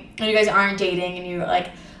day and you guys aren't dating and you're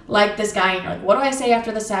like this guy, and you're like, what do I say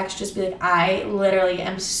after the sex? Just be like, I literally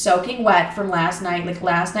am soaking wet from last night. Like,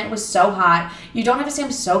 last night was so hot. You don't have to say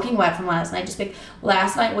I'm soaking wet from last night. Just be like,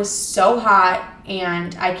 last night was so hot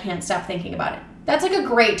and I can't stop thinking about it. That's like a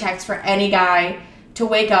great text for any guy to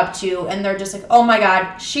wake up to, and they're just like, oh my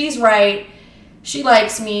God, she's right. She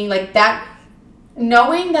likes me. Like, that,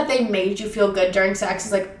 knowing that they made you feel good during sex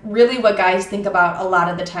is like really what guys think about a lot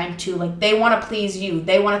of the time too. Like, they want to please you.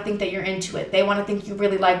 They want to think that you're into it. They want to think you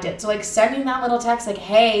really liked it. So like, sending that little text like,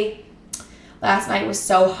 hey, last night was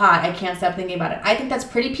so hot, I can't stop thinking about it. I think that's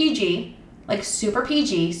pretty PG, like super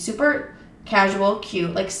PG, super casual,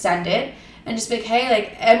 cute. Like, send it and just be like, hey,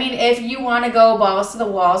 like, I mean, if you want to go balls to the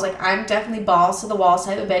walls, like, I'm definitely balls to the walls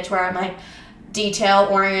type of bitch where I'm like detail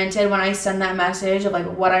oriented when I send that message of like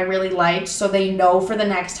what I really liked, so they know for the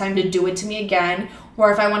next time to do it to me again. Or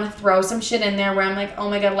if I want to throw some shit in there where I'm like, oh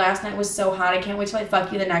my god, last night was so hot, I can't wait till I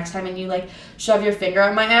fuck you the next time, and you like shove your finger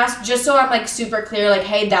up my ass, just so I'm like super clear, like,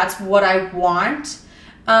 hey, that's what I want.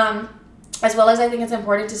 As well as I think it's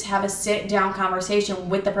important to have a sit down conversation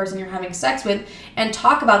with the person you're having sex with and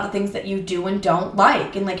talk about the things that you do and don't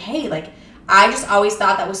like. And like, hey, like, I just always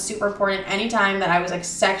thought that was super important. Anytime that I was like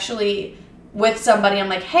sexually with somebody, I'm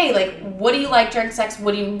like, hey, like, what do you like during sex?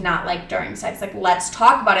 What do you not like during sex? Like, let's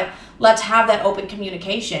talk about it. Let's have that open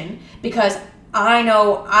communication, because I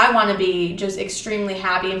know I want to be just extremely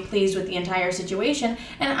happy and pleased with the entire situation,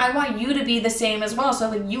 and I want you to be the same as well. So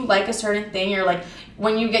like, you like a certain thing, or like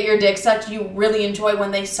when you get your dick sucked, you really enjoy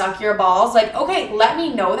when they suck your balls. Like, okay, let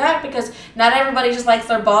me know that, because not everybody just likes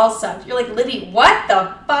their balls sucked. You're like, Livy, what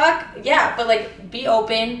the fuck? Yeah, but like, be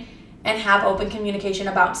open and have open communication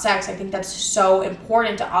about sex. I think that's so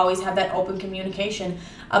important, to always have that open communication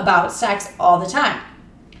about sex all the time.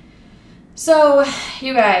 So,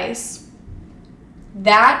 you guys,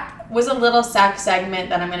 that was a little sex segment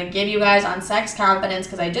that I'm going to give you guys on sex confidence,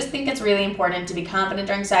 because I just think it's really important to be confident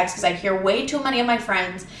during sex, because I hear way too many of my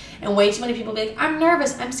friends and way too many people be like, I'm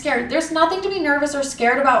nervous, I'm scared. There's nothing to be nervous or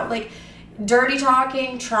scared about. Like, dirty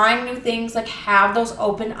talking, trying new things, like, have those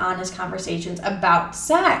open, honest conversations about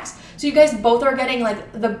sex. So you guys both are getting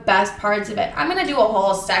like the best parts of it. I'm going to do a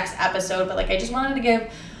whole sex episode, but like, I just wanted to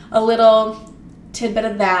give a little tidbit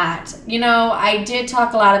of that. You know, I did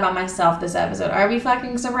talk a lot about myself this episode. Are we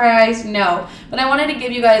fucking surprised? No. But I wanted to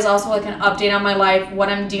give you guys also like an update on my life, what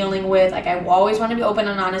I'm dealing with. Like, I always want to be open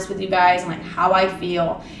and honest with you guys, and like how I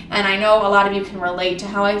feel. And I know a lot of you can relate to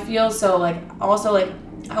how I feel. So like, also like,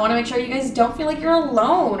 I want to make sure you guys don't feel like you're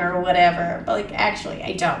alone or whatever. But like, actually,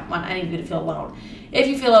 I don't want any of you to feel alone. If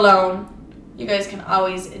you feel alone, you guys can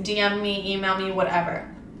always DM me, email me, whatever.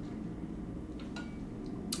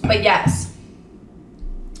 But yes,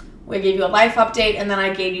 we gave you a life update, and then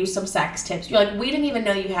I gave you some sex tips. You're like, we didn't even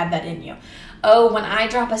know you had that in you. Oh, when I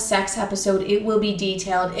drop a sex episode, it will be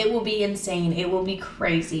detailed. It will be insane. It will be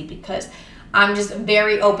crazy, because I'm just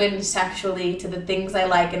very open sexually to the things I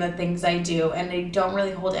like and the things I do, and I don't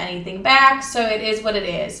really hold anything back, so it is what it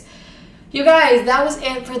is. You guys, that was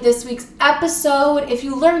it for this week's episode. If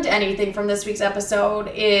you learned anything from this week's episode,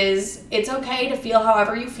 is it's okay to feel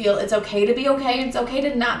however you feel. It's okay to be okay. It's okay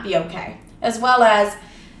to not be okay. As well as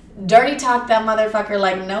dirty talk that motherfucker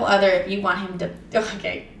like no other if you want him to.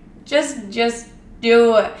 Okay, just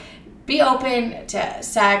do it. Be open to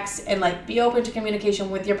sex, and like, be open to communication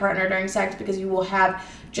with your partner during sex, because you will have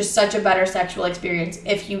just such a better sexual experience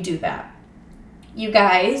if you do that. You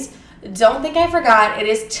guys, don't think I forgot. It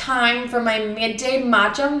is time for my midday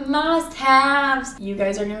matcha must-haves. You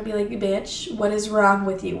guys are going to be like, bitch, what is wrong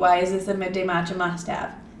with you? Why is this a midday matcha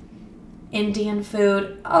must-have? Indian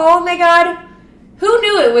food. Oh my god. Who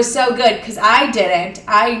knew it was so good? Because I didn't.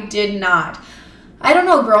 I did not. I don't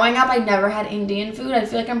know, growing up, I never had Indian food. I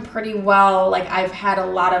feel like I'm pretty well, like, I've had a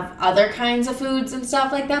lot of other kinds of foods and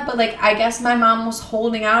stuff like that, but, like, I guess my mom was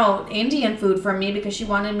holding out Indian food for me because she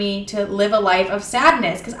wanted me to live a life of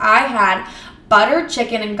sadness, because I had buttered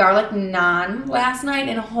chicken and garlic naan last night,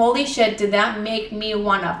 and holy shit, did that make me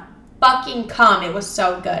want to fucking come. It was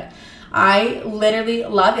so good. I literally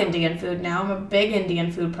love Indian food now. I'm a big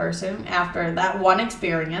Indian food person after that one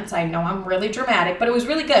experience. I know I'm really dramatic, but it was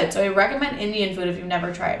really good. So I recommend Indian food if you've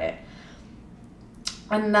never tried it.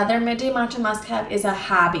 Another midday matcha must-have is a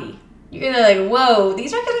hobby. You're like, whoa,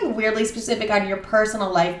 these are getting weirdly specific on your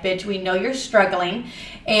personal life, bitch. We know you're struggling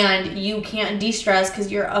and you can't de-stress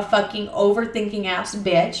because you're a fucking overthinking ass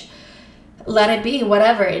bitch. Let it be,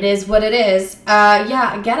 whatever. It is what it is.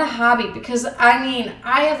 Yeah, get a hobby, because I mean,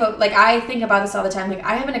 I think about this all the time. Like,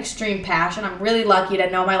 I have an extreme passion. I'm really lucky to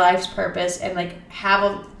know my life's purpose and like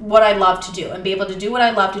have what I love to do and be able to do what I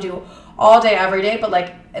love to do all day, every day. But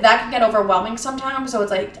like, that can get overwhelming sometimes. So it's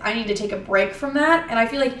like, I need to take a break from that. And I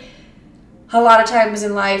feel like a lot of times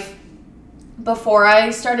in life, before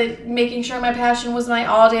I started making sure my passion was my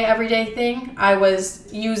all-day, everyday thing, I was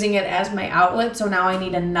using it as my outlet, so now I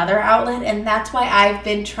need another outlet, and that's why I've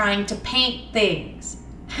been trying to paint things.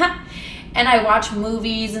 And I watch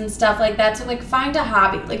movies and stuff like that, so, like, find a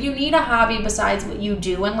hobby. Like, you need a hobby besides what you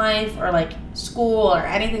do in life, or, like, school, or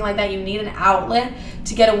anything like that. You need an outlet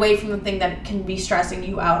to get away from the thing that can be stressing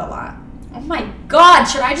you out a lot. Oh my god,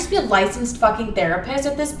 should I just be a licensed fucking therapist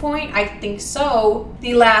at this point? I think so.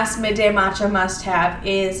 The last Midday Matcha must-have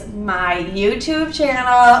is my YouTube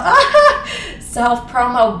channel.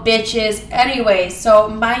 Self-promo, bitches. Anyway, so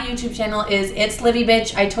my YouTube channel is It's Livy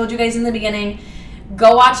Bitch. I told you guys in the beginning,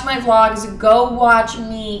 go watch my vlogs. Go watch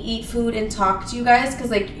me eat food and talk to you guys. Because,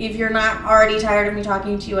 like, if you're not already tired of me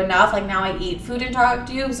talking to you enough, like, now I eat food and talk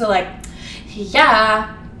to you. So, like,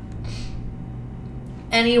 yeah.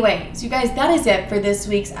 Anyways, you guys, that is it for this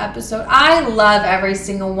week's episode. I love every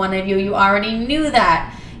single one of you. You already knew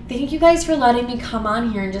that. Thank you guys for letting me come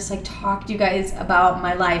on here and just, like, talk to you guys about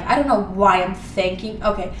my life. I don't know why I'm thanking.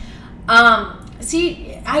 Okay.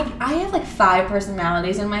 See, I have, like, 5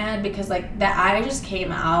 personalities in my head because, like, that I just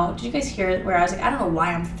came out. Did you guys hear it where I was like, I don't know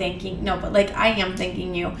why I'm thanking. No, but, like, I am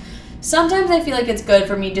thanking you. Sometimes I feel like it's good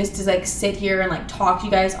for me just to, like, sit here and, like, talk to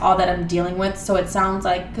you guys all that I'm dealing with. So it sounds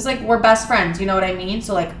like, because, like, we're best friends, you know what I mean?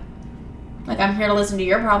 So, like, I'm here to listen to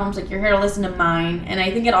your problems. Like, you're here to listen to mine. And I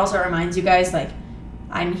think it also reminds you guys, like,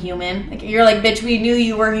 I'm human. Like, you're like, bitch, we knew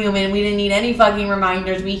you were human. We didn't need any fucking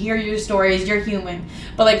reminders. We hear your stories. You're human.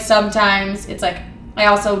 But, like, sometimes it's, like, I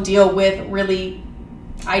also deal with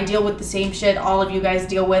I deal with the same shit all of you guys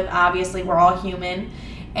deal with. Obviously, we're all human.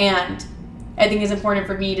 And I think it's important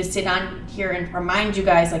for me to sit on here and remind you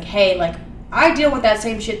guys, like, hey, like, I deal with that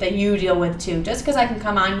same shit that you deal with too. Just because I can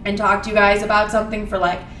come on and talk to you guys about something for,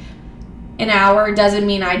 like, an hour doesn't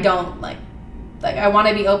mean I don't, like I want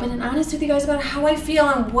to be open and honest with you guys about how I feel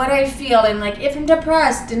and what I feel and, like, if I'm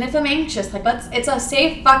depressed and if I'm anxious. Like, it's a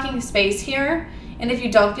safe fucking space here. And if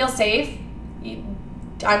you don't feel safe,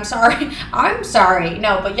 I'm sorry. I'm sorry.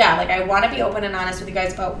 No, but yeah, like, I want to be open and honest with you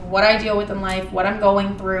guys about what I deal with in life, what I'm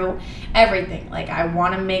going through, everything. Like, I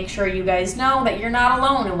want to make sure you guys know that you're not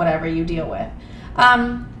alone in whatever you deal with.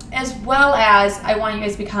 As well as I want you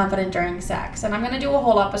guys to be confident during sex. And I'm going to do a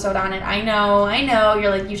whole episode on it. I know.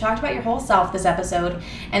 You're like, you talked about your whole self this episode,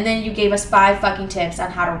 and then you gave us 5 fucking tips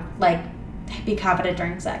on how to, like, be confident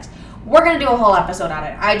during sex. We're going to do a whole episode on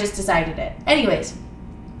it. I just decided it. Anyways.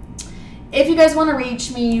 If you guys want to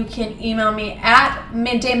reach me, you can email me at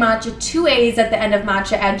middaymatcha, 2 A's at the end of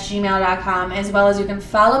matcha, @gmail.com, as well as you can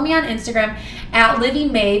follow me on Instagram at Livy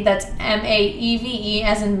Maeve, that's Maeve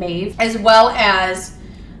as in Maeve, as well as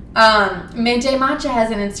Midday Matcha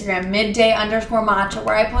has an Instagram, midday_matcha,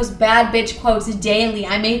 where I post bad bitch quotes daily.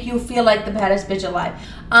 I make you feel like the baddest bitch alive.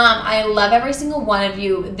 I love every single one of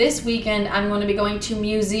you. This weekend, I'm going to be going to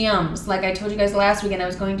museums. Like I told you guys last weekend, I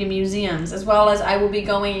was going to museums, as well as I will be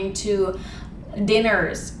going to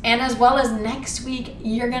dinners. And as well as next week,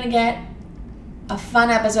 you're going to get a fun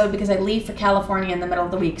episode because I leave for California in the middle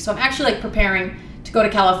of the week. So I'm actually, like, preparing to go to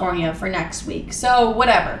California for next week. So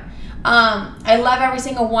whatever. I love every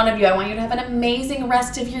single one of you. I want you to have an amazing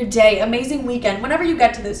rest of your day, amazing weekend. Whenever you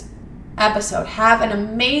get to this episode, have an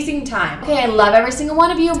amazing time. Okay, I love every single one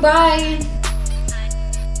of you. Bye.